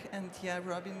doesn't work. And yeah,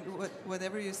 Robin,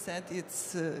 whatever you said,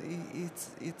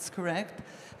 it's correct.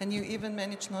 And you even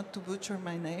managed not to butcher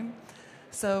my name.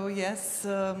 So yes,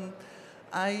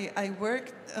 I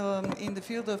work in the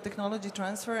field of technology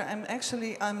transfer.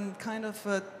 I'm kind of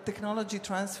a technology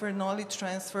transfer, knowledge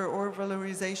transfer, or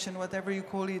valorization, whatever you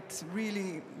call it,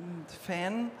 really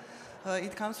fan.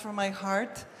 It comes from my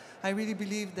heart. I really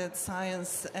believe that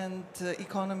science and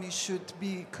economy should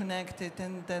be connected,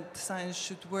 and that science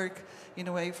should work in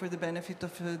a way for the benefit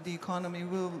of the economy.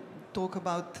 We'll talk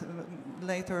about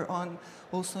later on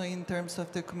also in terms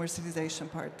of the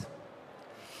commercialization part.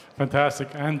 Fantastic.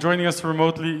 And joining us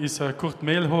remotely is Kurt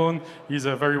Mehlhorn. He's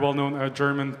a very well-known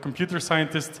German computer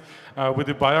scientist with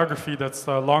a biography that's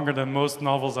longer than most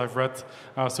novels I've read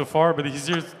so far. But he's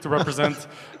here to represent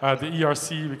the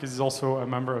ERC because he's also a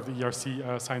member of the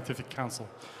ERC Scientific Council.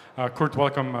 Kurt,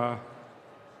 welcome.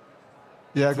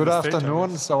 Yeah, good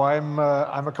afternoon. So I'm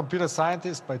a computer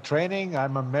scientist by training.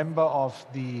 I'm a member of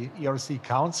the ERC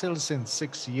Council since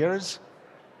 6 years.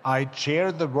 I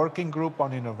chair the working group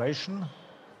on innovation.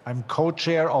 I'm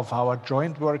co-chair of our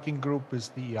joint working group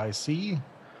with the EIC,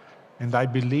 and I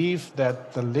believe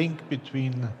that the link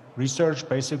between research,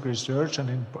 basic research,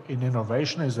 and in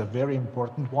innovation is a very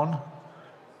important one,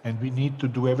 and we need to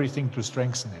do everything to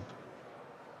strengthen it.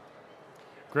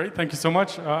 Great, thank you so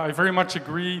much. I very much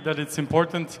agree that it's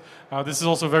important. This is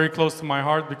also very close to my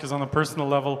heart because on a personal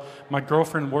level, my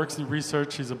girlfriend works in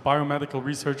research. She's a biomedical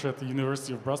researcher at the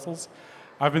University of Brussels.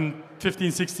 I've been 15,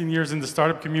 16 years in the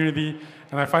startup community,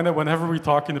 and I find that whenever we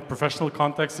talk in a professional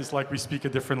context, it's like we speak a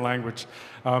different language.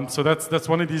 So that's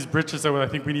one of these bridges that I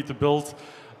think we need to build.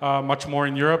 much more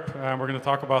in Europe, and we're going to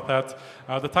talk about that.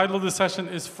 The title of the session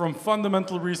is From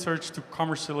Fundamental Research to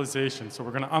Commercialization. So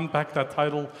we're going to unpack that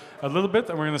title a little bit,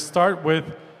 and we're going to start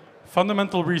with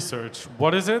fundamental research.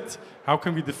 What is it? How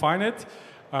can we define it?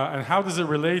 And how does it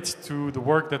relate to the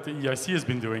work that the EIC has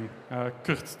been doing?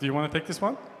 Kurt, do you want to take this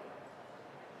one?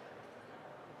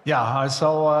 Yeah,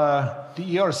 so the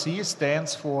ERC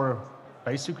stands for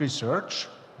basic research.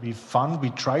 We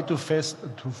try to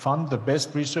fund the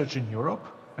best research in Europe,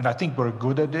 and I think we're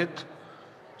good at it.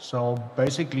 So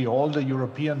basically all the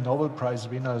European Nobel Prize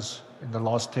winners in the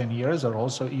last 10 years are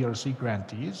also ERC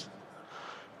grantees.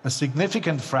 A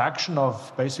significant fraction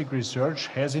of basic research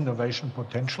has innovation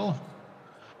potential.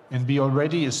 And we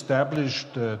already established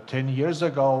 10 years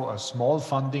ago a small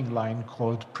funding line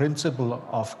called Principle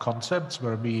of Concepts,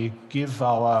 where we give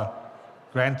our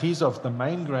grantees of the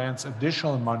main grants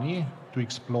additional money to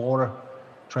explore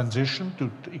transition,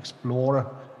 to explore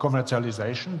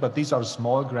commercialization. But these are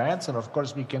small grants, and of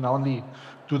course we can only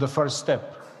do the first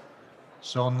step.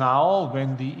 So now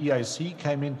when the EIC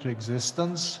came into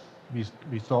existence,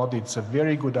 we thought it's a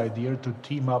very good idea to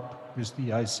team up with the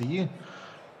EIC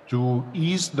to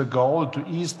ease the goal, to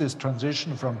ease this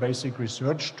transition from basic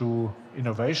research to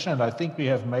innovation. And I think we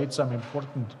have made some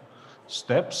important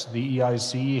steps. The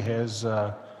EIC has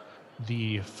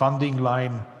the funding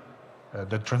line,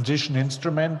 the transition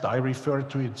instrument. I refer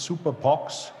to it super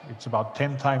POCs. It's about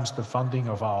 10 times the funding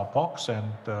of our POCs.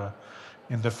 And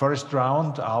in the first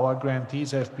round, our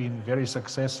grantees have been very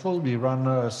successful. We run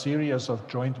a series of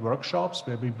joint workshops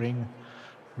where we bring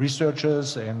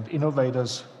researchers and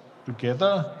innovators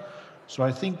together. So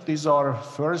I think these are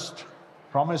first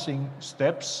promising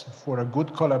steps for a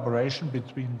good collaboration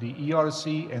between the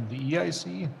ERC and the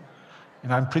EIC.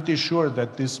 And I'm pretty sure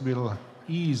that this will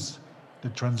ease the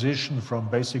transition from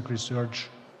basic research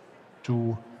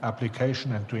to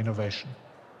application and to innovation.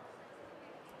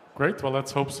 Great, well,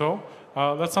 let's hope so.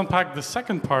 Let's unpack the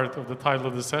second part of the title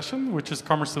of the session, which is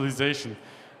commercialization.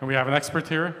 And we have an expert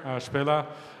here, Špela,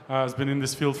 has been in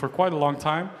this field for quite a long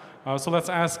time. So let's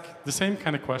ask the same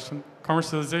kind of question,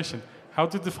 commercialization. How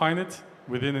to define it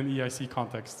within an EIC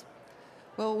context?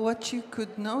 Well, what you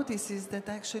could notice is that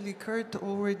actually Kurt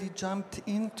already jumped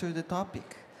into the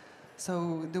topic.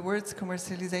 So the words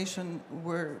commercialization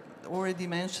were already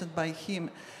mentioned by him.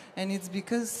 And it's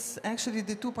because actually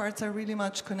the two parts are really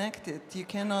much connected. You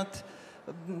cannot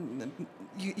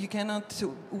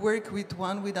work with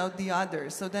one without the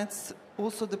other. So that's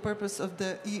also the purpose of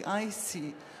the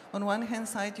EIC. On one hand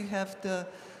side, you have the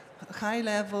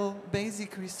high-level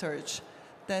basic research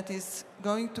that is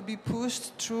going to be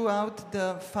pushed throughout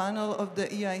the funnel of the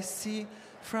EIC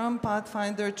from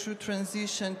Pathfinder through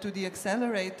transition to the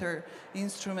accelerator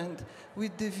instrument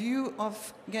with the view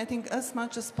of getting as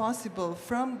much as possible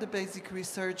from the basic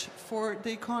research for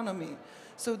the economy.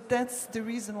 So that's the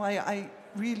reason why I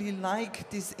really like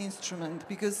this instrument,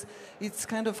 because it's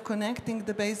kind of connecting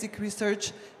the basic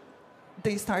research.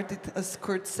 They started, as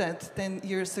Kurt said, 10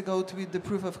 years ago with the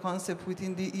proof of concept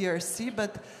within the ERC,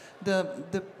 but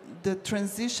the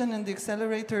transition and the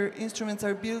accelerator instruments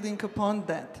are building upon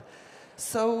that.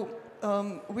 So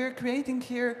we're creating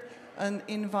here an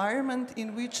environment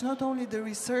in which not only the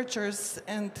researchers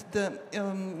and the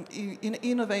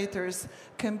innovators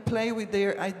can play with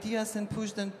their ideas and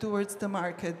push them towards the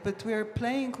market, but we're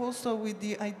playing also with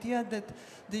the idea that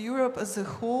the Europe as a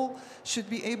whole should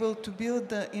be able to build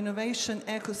the innovation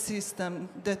ecosystem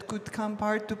that could come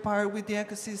part to part with the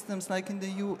ecosystems like in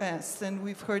the US. And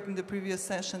we've heard in the previous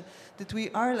session that we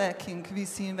are lacking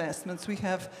VC investments. We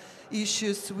have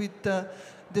issues with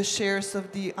the shares of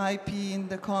the IP in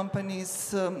the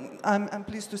companies. I'm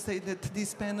pleased to say that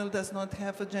this panel does not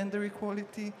have a gender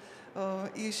equality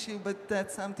issue, but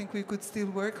that's something we could still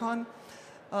work on.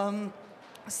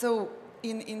 So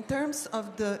in terms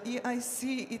of the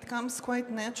EIC, it comes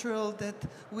quite natural that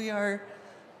we are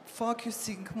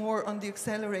focusing more on the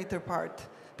accelerator part,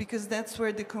 because that's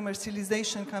where the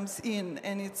commercialization comes in,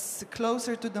 and it's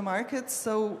closer to the market,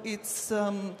 so it's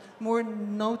more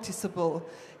noticeable.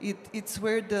 It's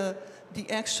where the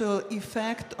actual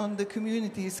effect on the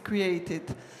community is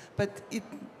created. But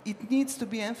it needs to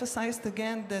be emphasized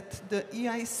again that the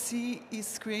EIC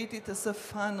is created as a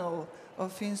funnel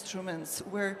of instruments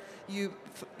where you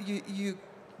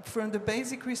from the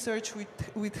basic research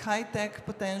with high-tech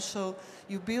potential,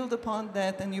 you build upon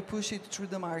that and you push it through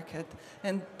the market.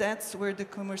 And that's where the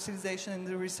commercialization and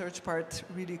the research part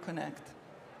really connect.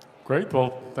 Great,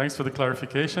 well, thanks for the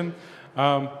clarification.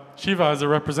 Shiva, as a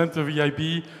representative of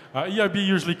EIB, EIB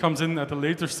usually comes in at a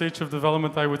later stage of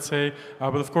development, I would say,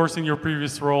 but of course in your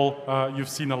previous role, you've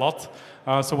seen a lot.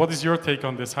 So what is your take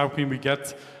on this? How can we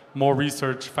get more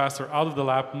research faster out of the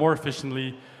lab, more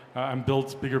efficiently, and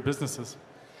build bigger businesses?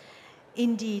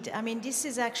 Indeed. I mean, this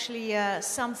is actually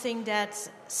something that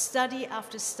study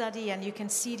after study, and you can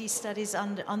see these studies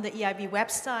on the EIB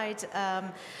website,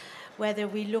 whether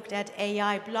we looked at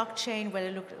AI, blockchain,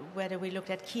 whether we looked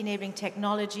at key enabling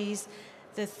technologies,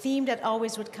 the theme that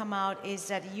always would come out is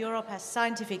that Europe has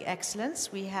scientific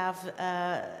excellence. We have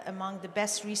among the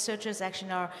best researchers.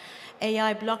 Actually, in our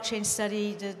AI blockchain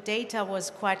study, the data was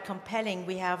quite compelling.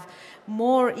 We have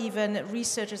more even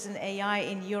researchers in AI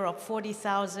in Europe,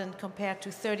 40,000 compared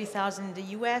to 30,000 in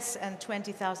the US and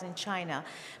 20,000 in China.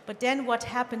 But then what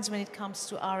happens when it comes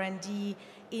to R&D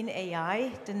in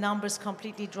AI? The numbers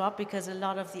completely drop because a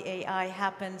lot of the AI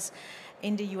happens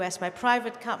in the US by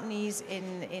private companies,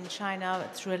 in China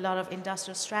through a lot of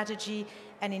industrial strategy,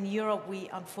 and in Europe we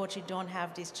unfortunately don't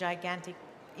have these gigantic,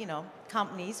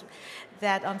 companies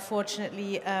that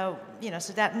unfortunately,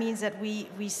 so that means that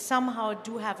we somehow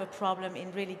do have a problem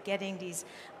in really getting these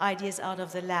ideas out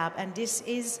of the lab, and this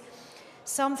is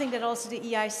something that also the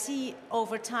EIC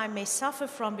over time may suffer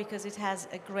from because it has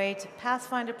a great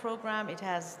Pathfinder program, it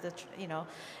has the,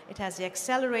 it has the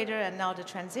accelerator and now the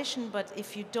transition, but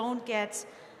if you don't get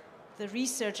the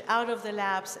research out of the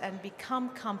labs and become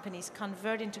companies,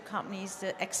 convert into companies,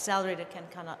 the accelerator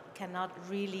cannot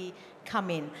really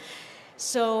come in.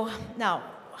 So now,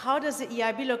 how does the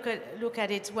EIB look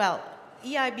at it? Well,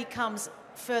 EIB comes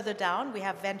further down. We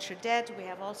have venture debt, we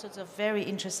have all sorts of very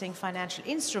interesting financial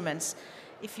instruments.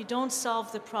 If you don't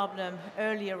solve the problem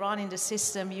earlier on in the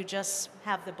system, you just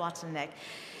have the bottleneck.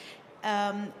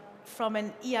 From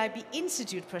an EIB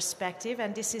Institute perspective,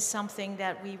 and this is something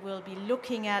that we will be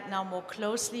looking at now more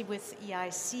closely with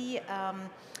EIC,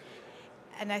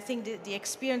 and I think the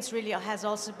experience really has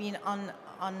also been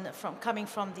coming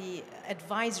from the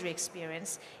advisory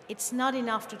experience. It's not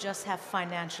enough to just have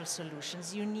financial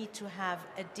solutions. You need to have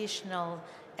additional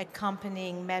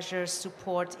accompanying measures,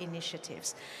 support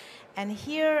initiatives. And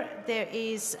here there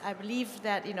is, I believe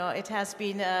that, it has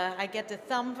been, I get the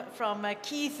thumb from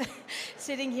Keith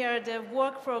sitting here, the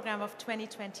work program of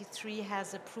 2023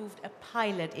 has approved a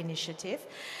pilot initiative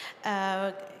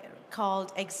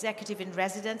called Executive in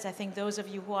Residence. I think those of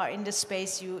you who are in the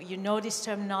space, you know this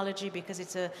terminology because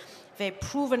it's a very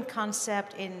proven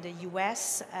concept in the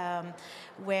US,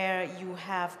 where you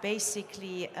have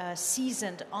basically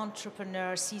seasoned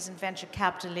entrepreneurs, seasoned venture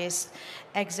capitalists,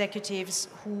 executives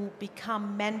who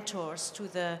become mentors to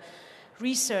the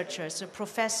researchers, the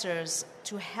professors,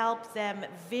 to help them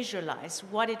visualize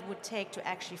what it would take to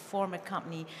actually form a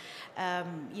company,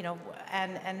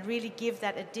 and really give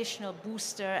that additional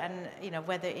booster, and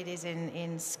whether it is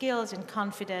in skills, in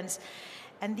confidence.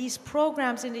 And these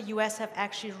programs in the US have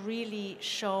actually really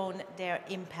shown their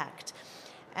impact.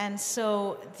 And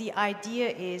so the idea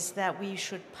is that we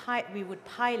would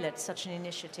pilot such an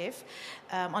initiative.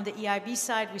 On the EIB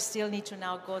side, we still need to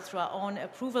now go through our own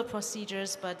approval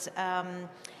procedures, but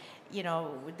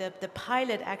the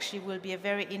pilot actually will be a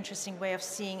very interesting way of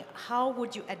seeing how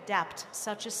would you adapt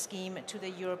such a scheme to the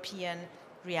European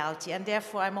reality. And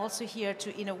therefore, I'm also here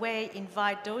to, in a way,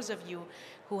 invite those of you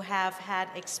who have had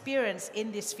experience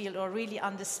in this field or really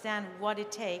understand what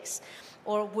it takes,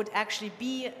 or would actually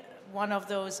be one of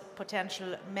those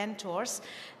potential mentors,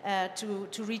 to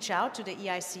reach out to the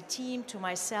EIC team, to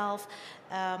myself,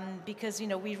 because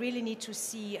we really need to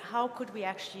see how could we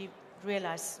actually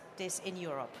realize this in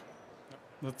Europe.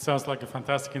 That sounds like a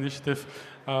fantastic initiative.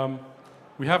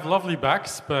 We have lovely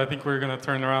backs, but I think we're going to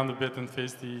turn around a bit and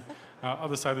face the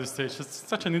other side of the stage. It's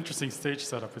such an interesting stage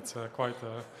setup. It's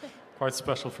quite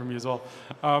special for me as well.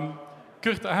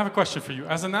 Kurt, I have a question for you.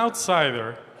 As an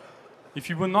outsider, if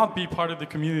you would not be part of the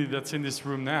community that's in this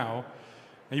room now,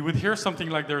 and you would hear something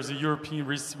like there's a European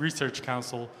Research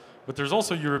Council, but there's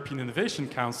also a European Innovation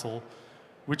Council,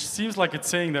 which seems like it's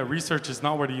saying that research is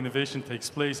not where the innovation takes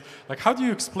place. Like, how do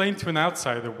you explain to an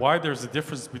outsider why there's a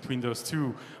difference between those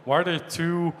two? Why are there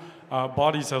two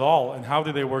bodies at all, and how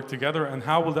do they work together, and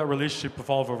how will that relationship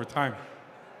evolve over time?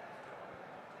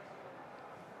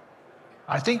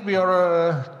 I think we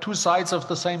are two sides of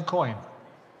the same coin.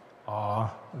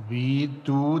 We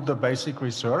do the basic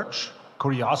research,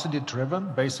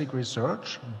 curiosity-driven basic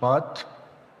research, but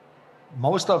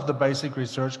most of the basic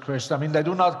research questions, they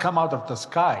do not come out of the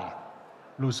sky,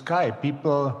 blue sky.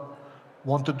 People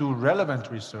want to do relevant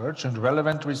research, and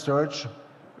relevant research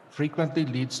frequently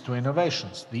leads to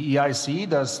innovations. The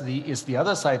EIC is the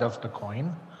other side of the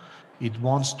coin. It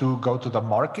wants to go to the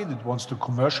market, it wants to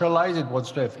commercialize, it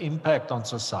wants to have impact on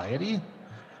society.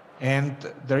 And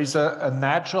there is a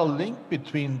natural link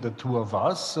between the two of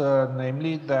us,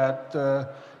 namely that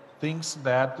things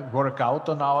that work out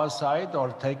on our side or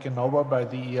taken over by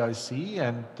the EIC.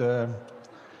 And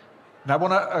I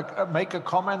want to make a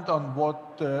comment on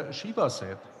what Shiva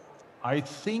said. I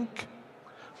think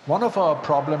one of our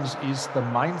problems is the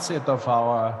mindset of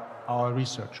our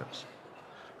researchers.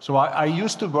 So I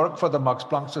used to work for the Max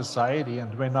Planck Society,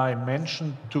 and when I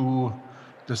mentioned to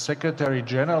the Secretary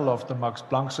General of the Max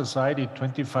Planck Society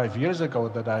 25 years ago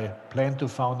that I planned to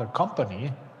found a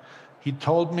company, he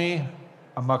told me,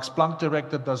 a Max Planck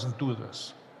director doesn't do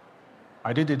this.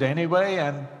 I did it anyway,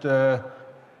 and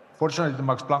fortunately the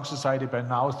Max Planck Society by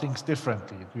now thinks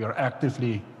differently. We are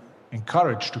actively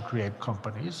encouraged to create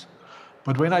companies.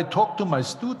 But when I talk to my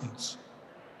students,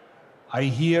 I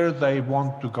hear they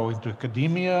want to go into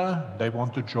academia, they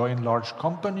want to join large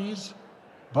companies,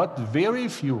 but very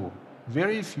few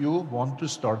want to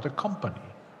start a company.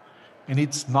 And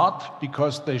it's not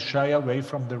because they shy away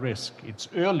from the risk, it's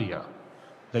earlier.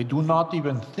 They do not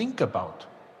even think about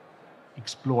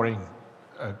exploring,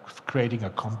 creating a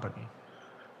company.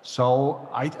 So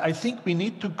I think we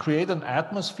need to create an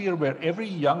atmosphere where every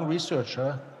young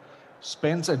researcher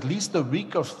spends at least a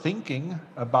week of thinking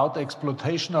about the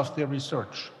exploitation of their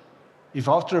research. If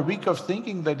after a week of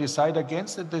thinking they decide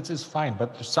against it, this is fine.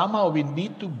 But somehow we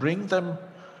need to bring them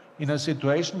in a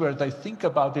situation where they think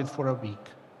about it for a week.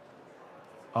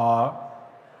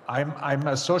 I'm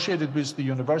associated with the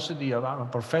university, I'm a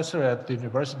professor at the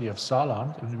University of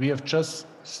Saarland, and we have just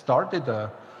started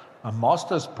a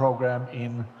master's program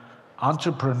in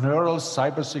entrepreneurial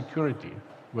cybersecurity,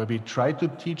 where we try to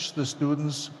teach the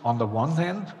students, on the one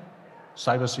hand,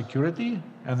 cybersecurity,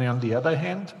 and then on the other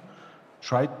hand,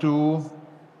 try to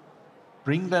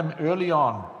bring them early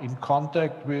on in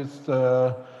contact with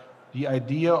the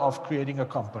idea of creating a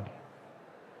company.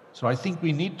 So I think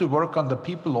we need to work on the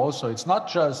people also. It's not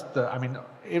just,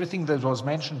 everything that was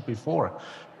mentioned before,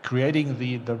 creating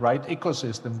the right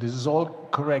ecosystem, this is all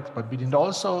correct, but we need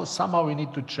also, somehow we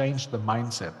need to change the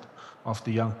mindset of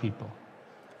the young people.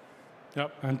 Yeah,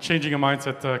 and changing a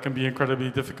mindset can be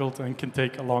incredibly difficult and can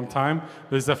take a long time.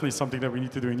 But it's definitely something that we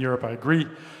need to do in Europe, I agree.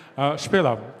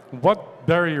 Špela, what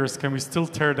barriers can we still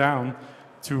tear down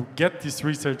to get this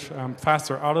research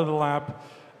faster out of the lab,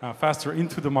 faster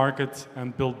into the market,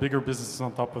 and build bigger businesses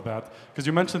on top of that? Because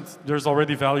you mentioned there's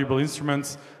already valuable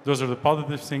instruments. Those are the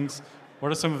positive things.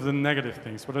 What are some of the negative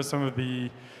things? What are some of the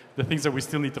things that we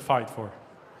still need to fight for?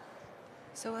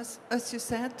 So as you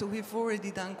said, we've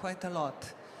already done quite a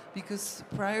lot. Because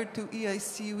prior to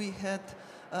EIC, we had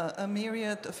a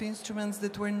myriad of instruments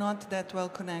that were not that well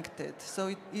connected.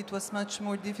 So it was much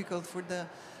more difficult for the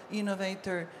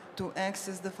innovator to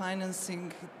access the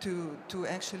financing to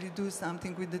actually do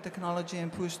something with the technology and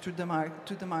push to the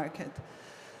market.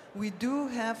 We do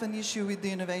have an issue with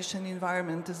the innovation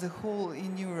environment as a whole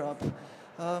in Europe.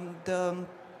 The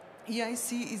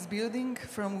EIC is building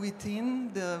from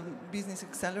within the business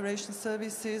acceleration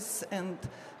services, and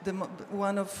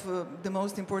one of the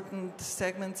most important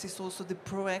segments is also the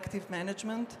proactive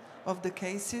management of the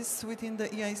cases within the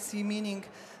EIC, meaning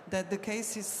that the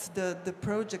cases, the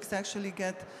projects actually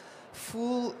get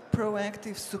full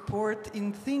proactive support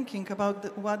in thinking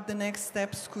about what the next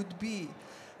steps could be.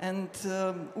 And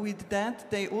with that,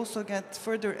 they also get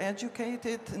further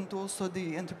educated, and also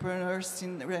the entrepreneurs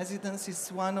in residence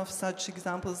is one of such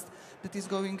examples that is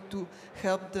going to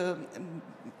help the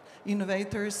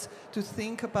innovators to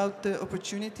think about the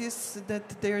opportunities that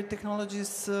their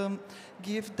technologies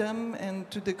give them and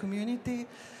to the community.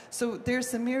 So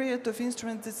there's a myriad of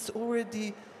instruments that's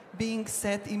already being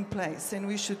set in place, and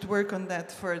we should work on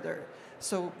that further.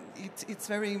 So it's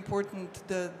very important,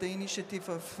 the initiative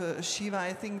of Shiva.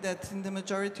 I think that in the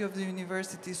majority of the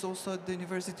universities, also at the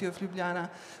University of Ljubljana,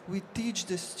 we teach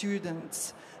the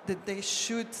students that they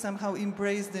should somehow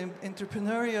embrace the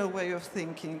entrepreneurial way of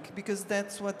thinking, because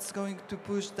that's what's going to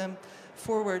push them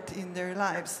forward in their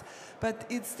lives. But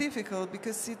it's difficult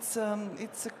because it's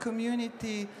a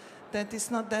community that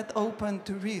is not that open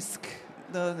to risk.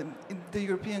 The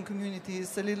European community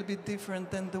is a little bit different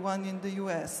than the one in the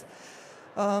US.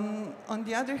 On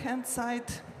the other hand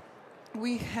side,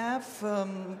 we have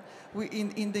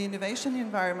in the innovation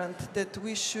environment that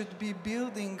we should be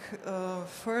building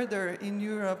further in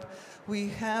Europe, we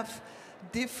have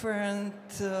different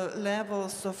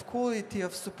levels of quality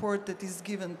of support that is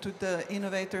given to the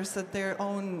innovators at their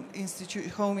own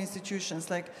home institutions.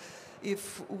 Like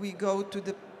if we go to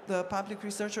the the public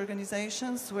research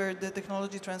organizations where the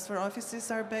technology transfer offices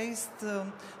are based.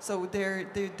 So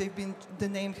the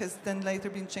name has then later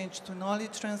been changed to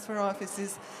knowledge transfer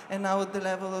offices, and now at the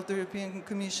level of the European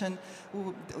Commission,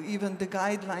 even the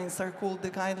guidelines are called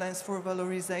the guidelines for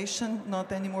valorization,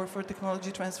 not anymore for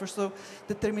technology transfer. So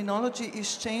the terminology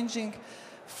is changing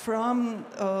from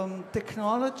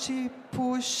technology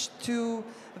push to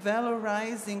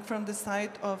valorizing from the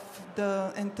side of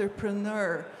the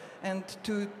entrepreneur, and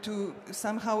to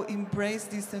somehow embrace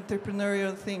this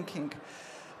entrepreneurial thinking.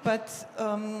 But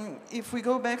if we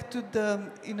go back to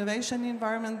the innovation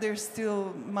environment, there's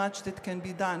still much that can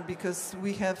be done because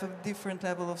we have a different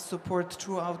level of support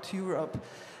throughout Europe.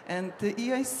 And the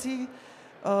EIC,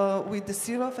 with the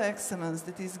Seal of Excellence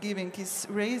that is giving, is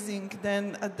raising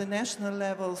then at the national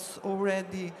levels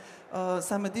already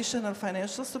some additional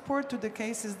financial support to the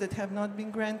cases that have not been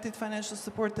granted financial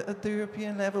support at the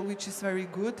European level, which is very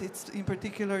good. It's in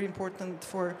particular important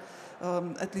for,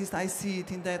 at least I see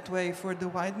it in that way, for the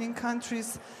widening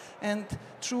countries. And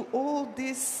through all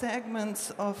these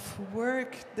segments of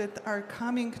work that are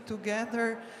coming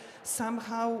together,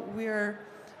 somehow we're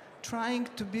trying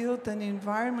to build an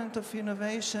environment of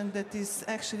innovation that is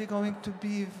actually going to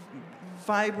be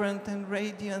vibrant and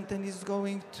radiant and is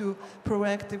going to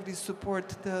proactively support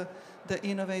the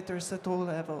innovators at all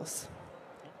levels.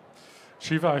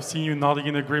 Shiva, I've seen you nodding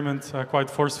in agreement quite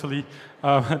forcefully.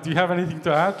 Do you have anything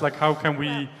to add? Like, how can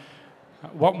we,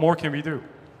 what more can we do?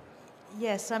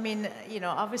 Yes, I mean, you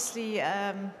know, obviously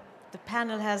the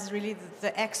panel has really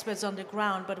the experts on the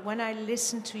ground, but when I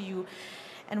listen to you,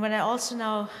 and when I also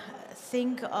now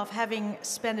think of having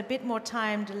spent a bit more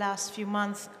time the last few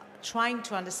months trying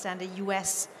to understand the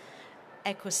US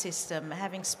ecosystem,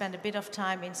 having spent a bit of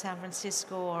time in San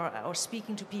Francisco or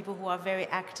speaking to people who are very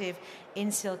active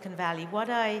in Silicon Valley, what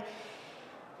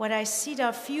I see, there are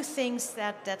a few things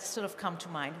that sort of come to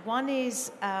mind. One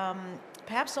is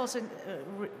perhaps also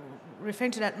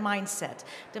referring to that mindset.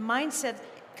 The mindset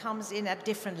comes in at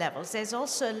different levels. There's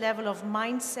also a level of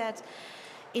mindset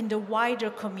in the wider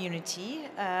community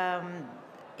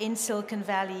in Silicon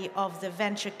Valley of the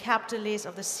venture capitalists,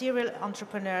 of the serial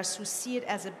entrepreneurs who see it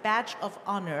as a badge of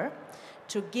honor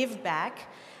to give back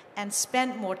and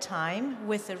spend more time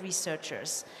with the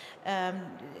researchers.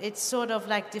 It's sort of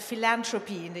like the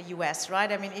philanthropy in the US,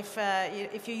 right? I mean,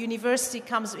 if your university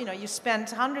comes, you know, you spend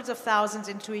hundreds of thousands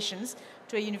in tuitions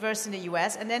to a university in the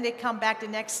US, and then they come back the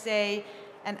next day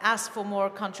and ask for more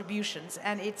contributions.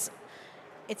 And it's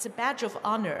a badge of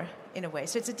honor in a way.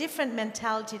 So it's a different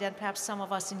mentality than perhaps some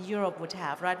of us in Europe would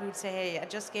have, right? We would say, hey, I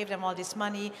just gave them all this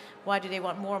money. Why do they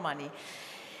want more money?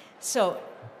 So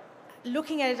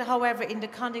looking at it, however, in the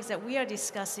context that we are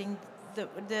discussing,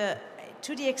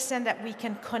 to the extent that we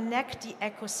can connect the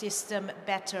ecosystem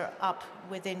better up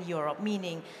within Europe,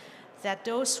 meaning that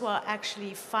those who are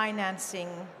actually financing,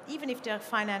 even if they're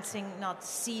financing not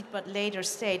seed but later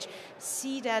stage,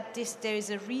 see that there is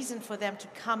a reason for them to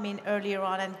come in earlier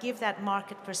on and give that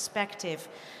market perspective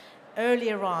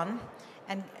earlier on,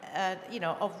 and you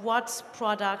know, of what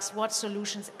products, what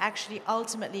solutions actually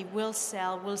ultimately will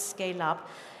sell, will scale up,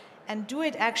 and do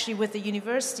it actually with the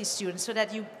university students, so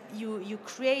that you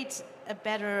create a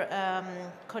better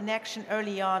connection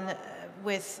early on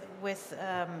with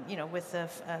the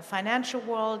financial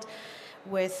world,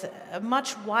 with a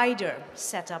much wider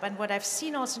setup. And what I've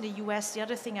seen also in the US, the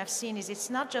other thing I've seen is it's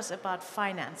not just about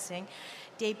financing.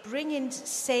 They bring in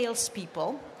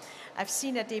salespeople. I've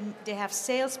seen that they have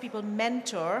salespeople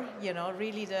mentor, you know,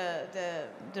 really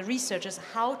the researchers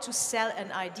how to sell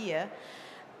an idea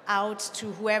out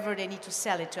to whoever they need to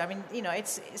sell it to. I mean, you know,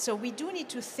 so we do need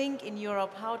to think in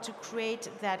Europe how to create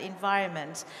that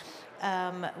environment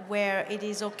where it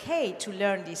is okay to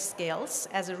learn these skills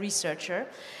as a researcher,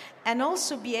 and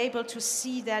also be able to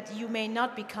see that you may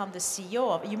not become the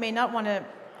CEO of, you may not want to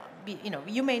be, you know,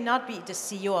 you may not be the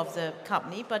CEO of the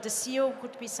company, but the CEO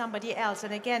could be somebody else.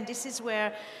 And again, this is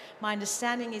where my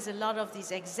understanding is a lot of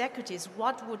these executives,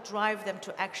 what would drive them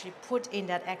to actually put in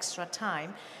that extra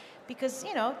time? Because,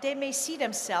 you know, they may see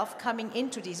themselves coming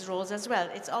into these roles as well.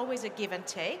 It's always a give and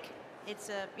take. It's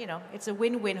a, you know, it's a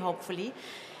win-win, hopefully.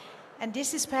 And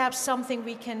this is perhaps something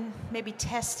we can maybe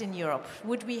test in Europe.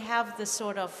 Would we have the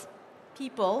sort of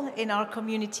people in our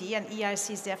community, and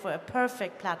EIC is therefore a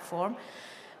perfect platform,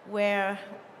 where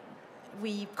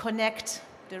we connect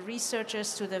the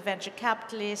researchers to the venture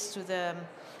capitalists,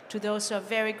 to those who are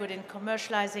very good in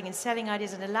commercializing and selling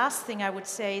ideas. And the last thing I would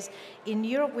say is, in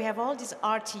Europe we have all these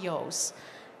RTOs,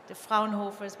 the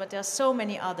Fraunhofers, but there are so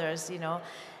many others, you know.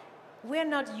 We're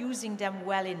not using them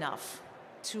well enough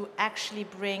to actually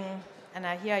bring and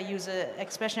here I use an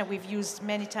expression that we've used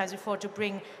many times before, to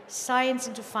bring science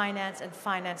into finance and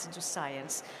finance into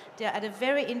science. They're at a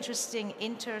very interesting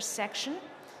intersection,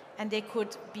 and they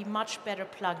could be much better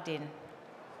plugged in.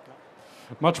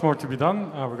 Much more to be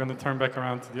done. We're going to turn back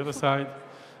around to the other side.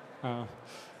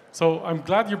 So I'm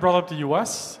glad you brought up the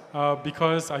US,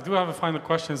 because I do have a final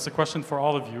question. It's a question for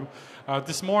all of you.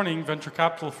 This morning, venture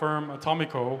capital firm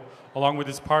Atomico, along with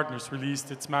its partners,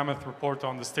 released its mammoth report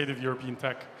on the state of European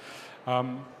tech.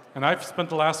 And I've spent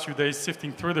the last few days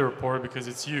sifting through the report because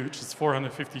it's huge. It's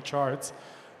 450 charts.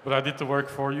 But I did the work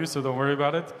for you, so don't worry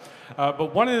about it.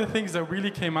 But one of the things that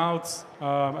really came out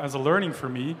as a learning for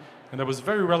me, and that was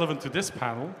very relevant to this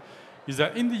panel, is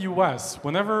that in the US,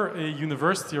 whenever a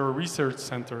university or a research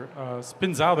center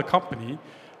spins out a company,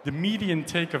 the median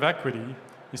take of equity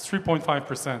is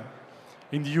 3.5%.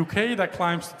 In the UK, that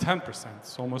climbs to 10%,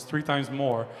 so almost 3 times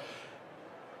more.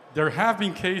 There have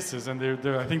been cases, and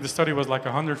I think the study was like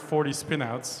 140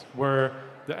 spin-outs, where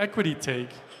the equity take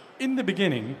in the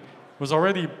beginning was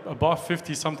already above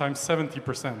 50, sometimes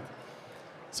 70%.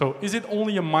 So is it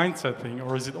only a mindset thing,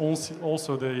 or is it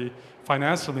also the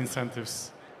financial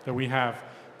incentives that we have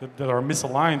that are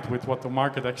misaligned with what the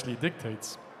market actually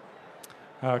dictates?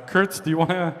 Kurt, do you want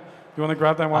to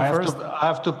grab that one first? I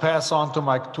have to pass on to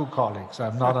my 2 colleagues.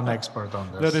 I'm not an expert on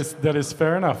this. That is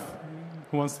fair enough.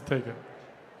 Who wants to take it?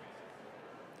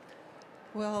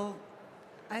 Well,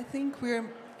 I think we're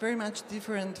very much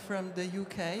different from the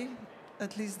UK,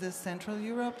 at least the Central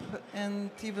Europe, and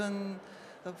even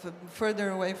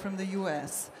further away from the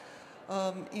US.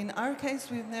 In our case,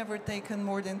 we've never taken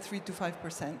more than 3 to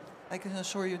 5%. I can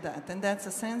assure you that, and that's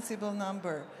a sensible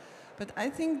number. But I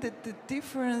think that the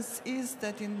difference is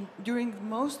that during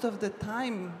most of the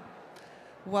time,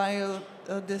 while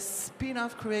the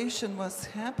spin-off creation was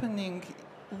happening,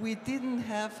 we didn't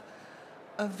have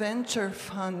a venture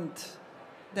fund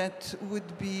that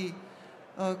would be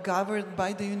governed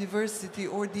by the university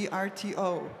or the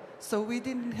RTO. So we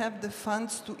didn't have the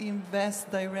funds to invest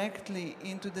directly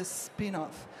into the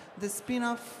spin-off. The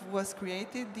spin-off was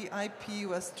created, the IP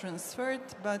was transferred,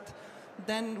 but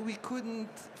then we couldn't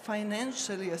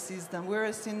financially assist them,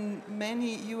 whereas in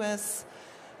many US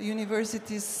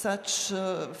universities such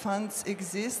funds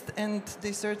exist, and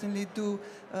they certainly do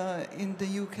in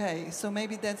the UK. So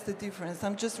maybe that's the difference.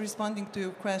 I'm just responding to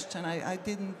your question. I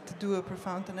didn't do a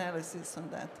profound analysis on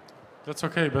that. That's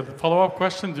okay, but follow-up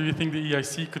question, do you think the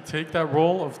EIC could take that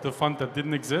role of the fund that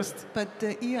didn't exist? But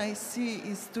the EIC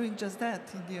is doing just that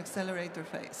in the accelerator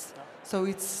phase. So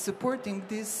it's supporting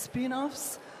these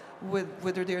spin-offs,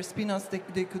 whether they're spin-offs,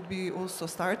 they could be also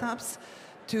startups,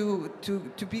 to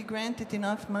be granted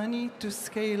enough money to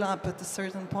scale up at a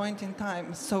certain point in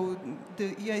time. So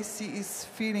the EIC is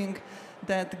filling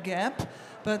that gap.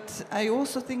 But I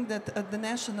also think that at the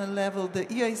national level, the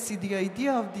EIC, the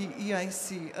idea of the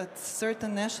EIC at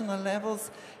certain national levels,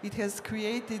 it has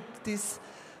created this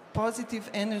positive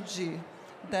energy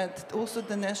that also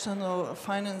the national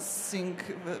financing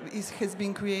has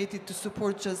been created to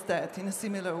support just that in a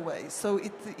similar way. So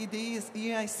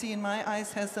EIC, in my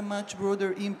eyes, has a much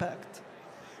broader impact.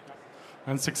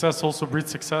 And success also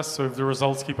breeds success, so if the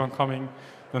results keep on coming,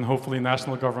 then hopefully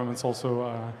national governments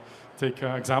also take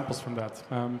examples from that.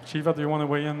 Shiva, do you want to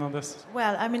weigh in on this?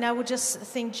 Well, I mean, I would just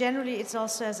think generally it's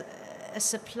also as a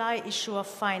supply issue of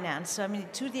finance. So, I mean,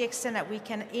 to the extent that we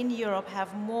can, in Europe,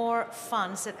 have more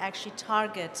funds that actually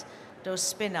target those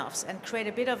spin-offs and create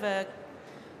a bit of a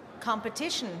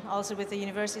competition also with the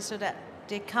universities so that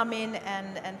they come in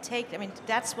and take, I mean,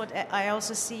 that's what I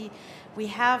also see we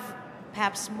have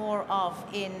perhaps more of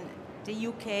in the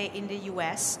UK, in the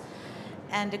US.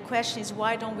 And the question is,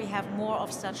 why don't we have more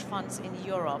of such funds in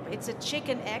Europe? It's a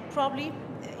chicken-egg probably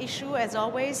issue, as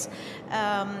always.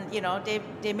 You know,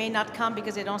 they may not come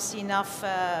because they don't see enough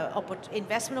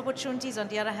investment opportunities. On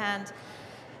the other hand,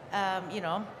 you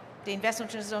know, the investment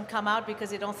opportunities don't come out because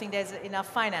they don't think there's enough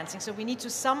financing. So we need to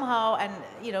somehow,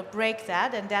 break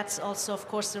that. And that's also, of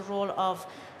course, the role of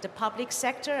the public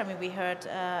sector. I mean, we heard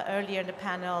earlier in the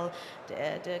panel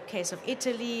the case of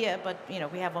Italy, but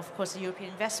we have, of course, the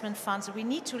European Investment Fund. So we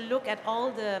need to look at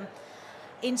all the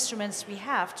instruments we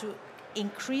have to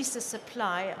increase the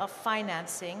supply of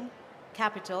financing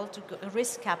capital,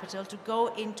 risk capital, to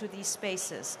go into these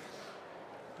spaces.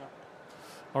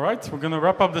 All right, we're going to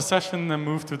wrap up the session and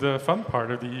move to the fun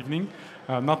part of the evening.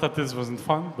 Not that this wasn't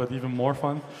fun, but even more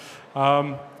fun.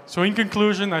 So in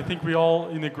conclusion, I think we're all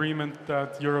in agreement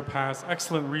that Europe has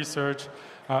excellent research,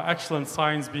 excellent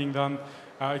science being done.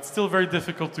 It's still very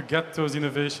difficult to get those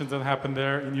innovations that happen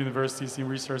there in universities, in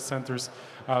research centers,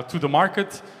 to the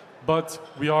market. but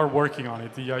we are working on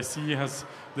it. The EIC has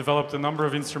developed a number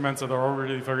of instruments that are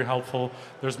already very helpful.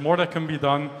 There's more that can be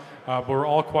done, but we're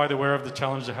all quite aware of the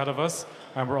challenge ahead of us,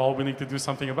 and we're all willing to do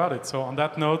something about it. So on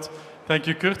that note, thank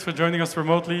you, Kurt, for joining us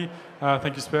remotely.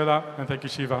 Thank you, Špela, and thank you,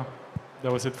 Shiva.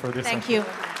 That was it for this Thank session.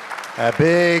 you. A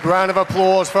big round of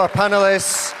applause for our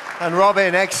panelists. And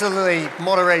Robin, excellently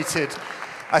moderated.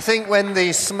 I think when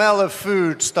the smell of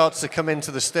food starts to come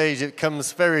into the stage, it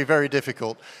becomes very, very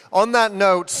difficult. On that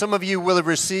note, some of you will have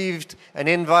received an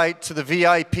invite to the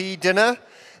VIP dinner.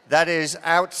 That is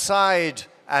outside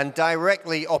and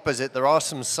directly opposite. There are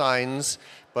some signs,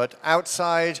 but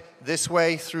outside this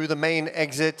way through the main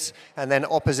exit, and then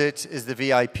opposite is the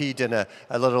VIP dinner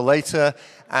a little later.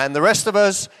 And the rest of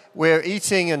us, we're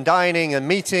eating and dining and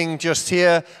meeting just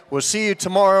here. We'll see you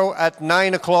tomorrow at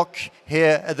 9 o'clock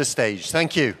here at the stage.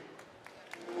 Thank you.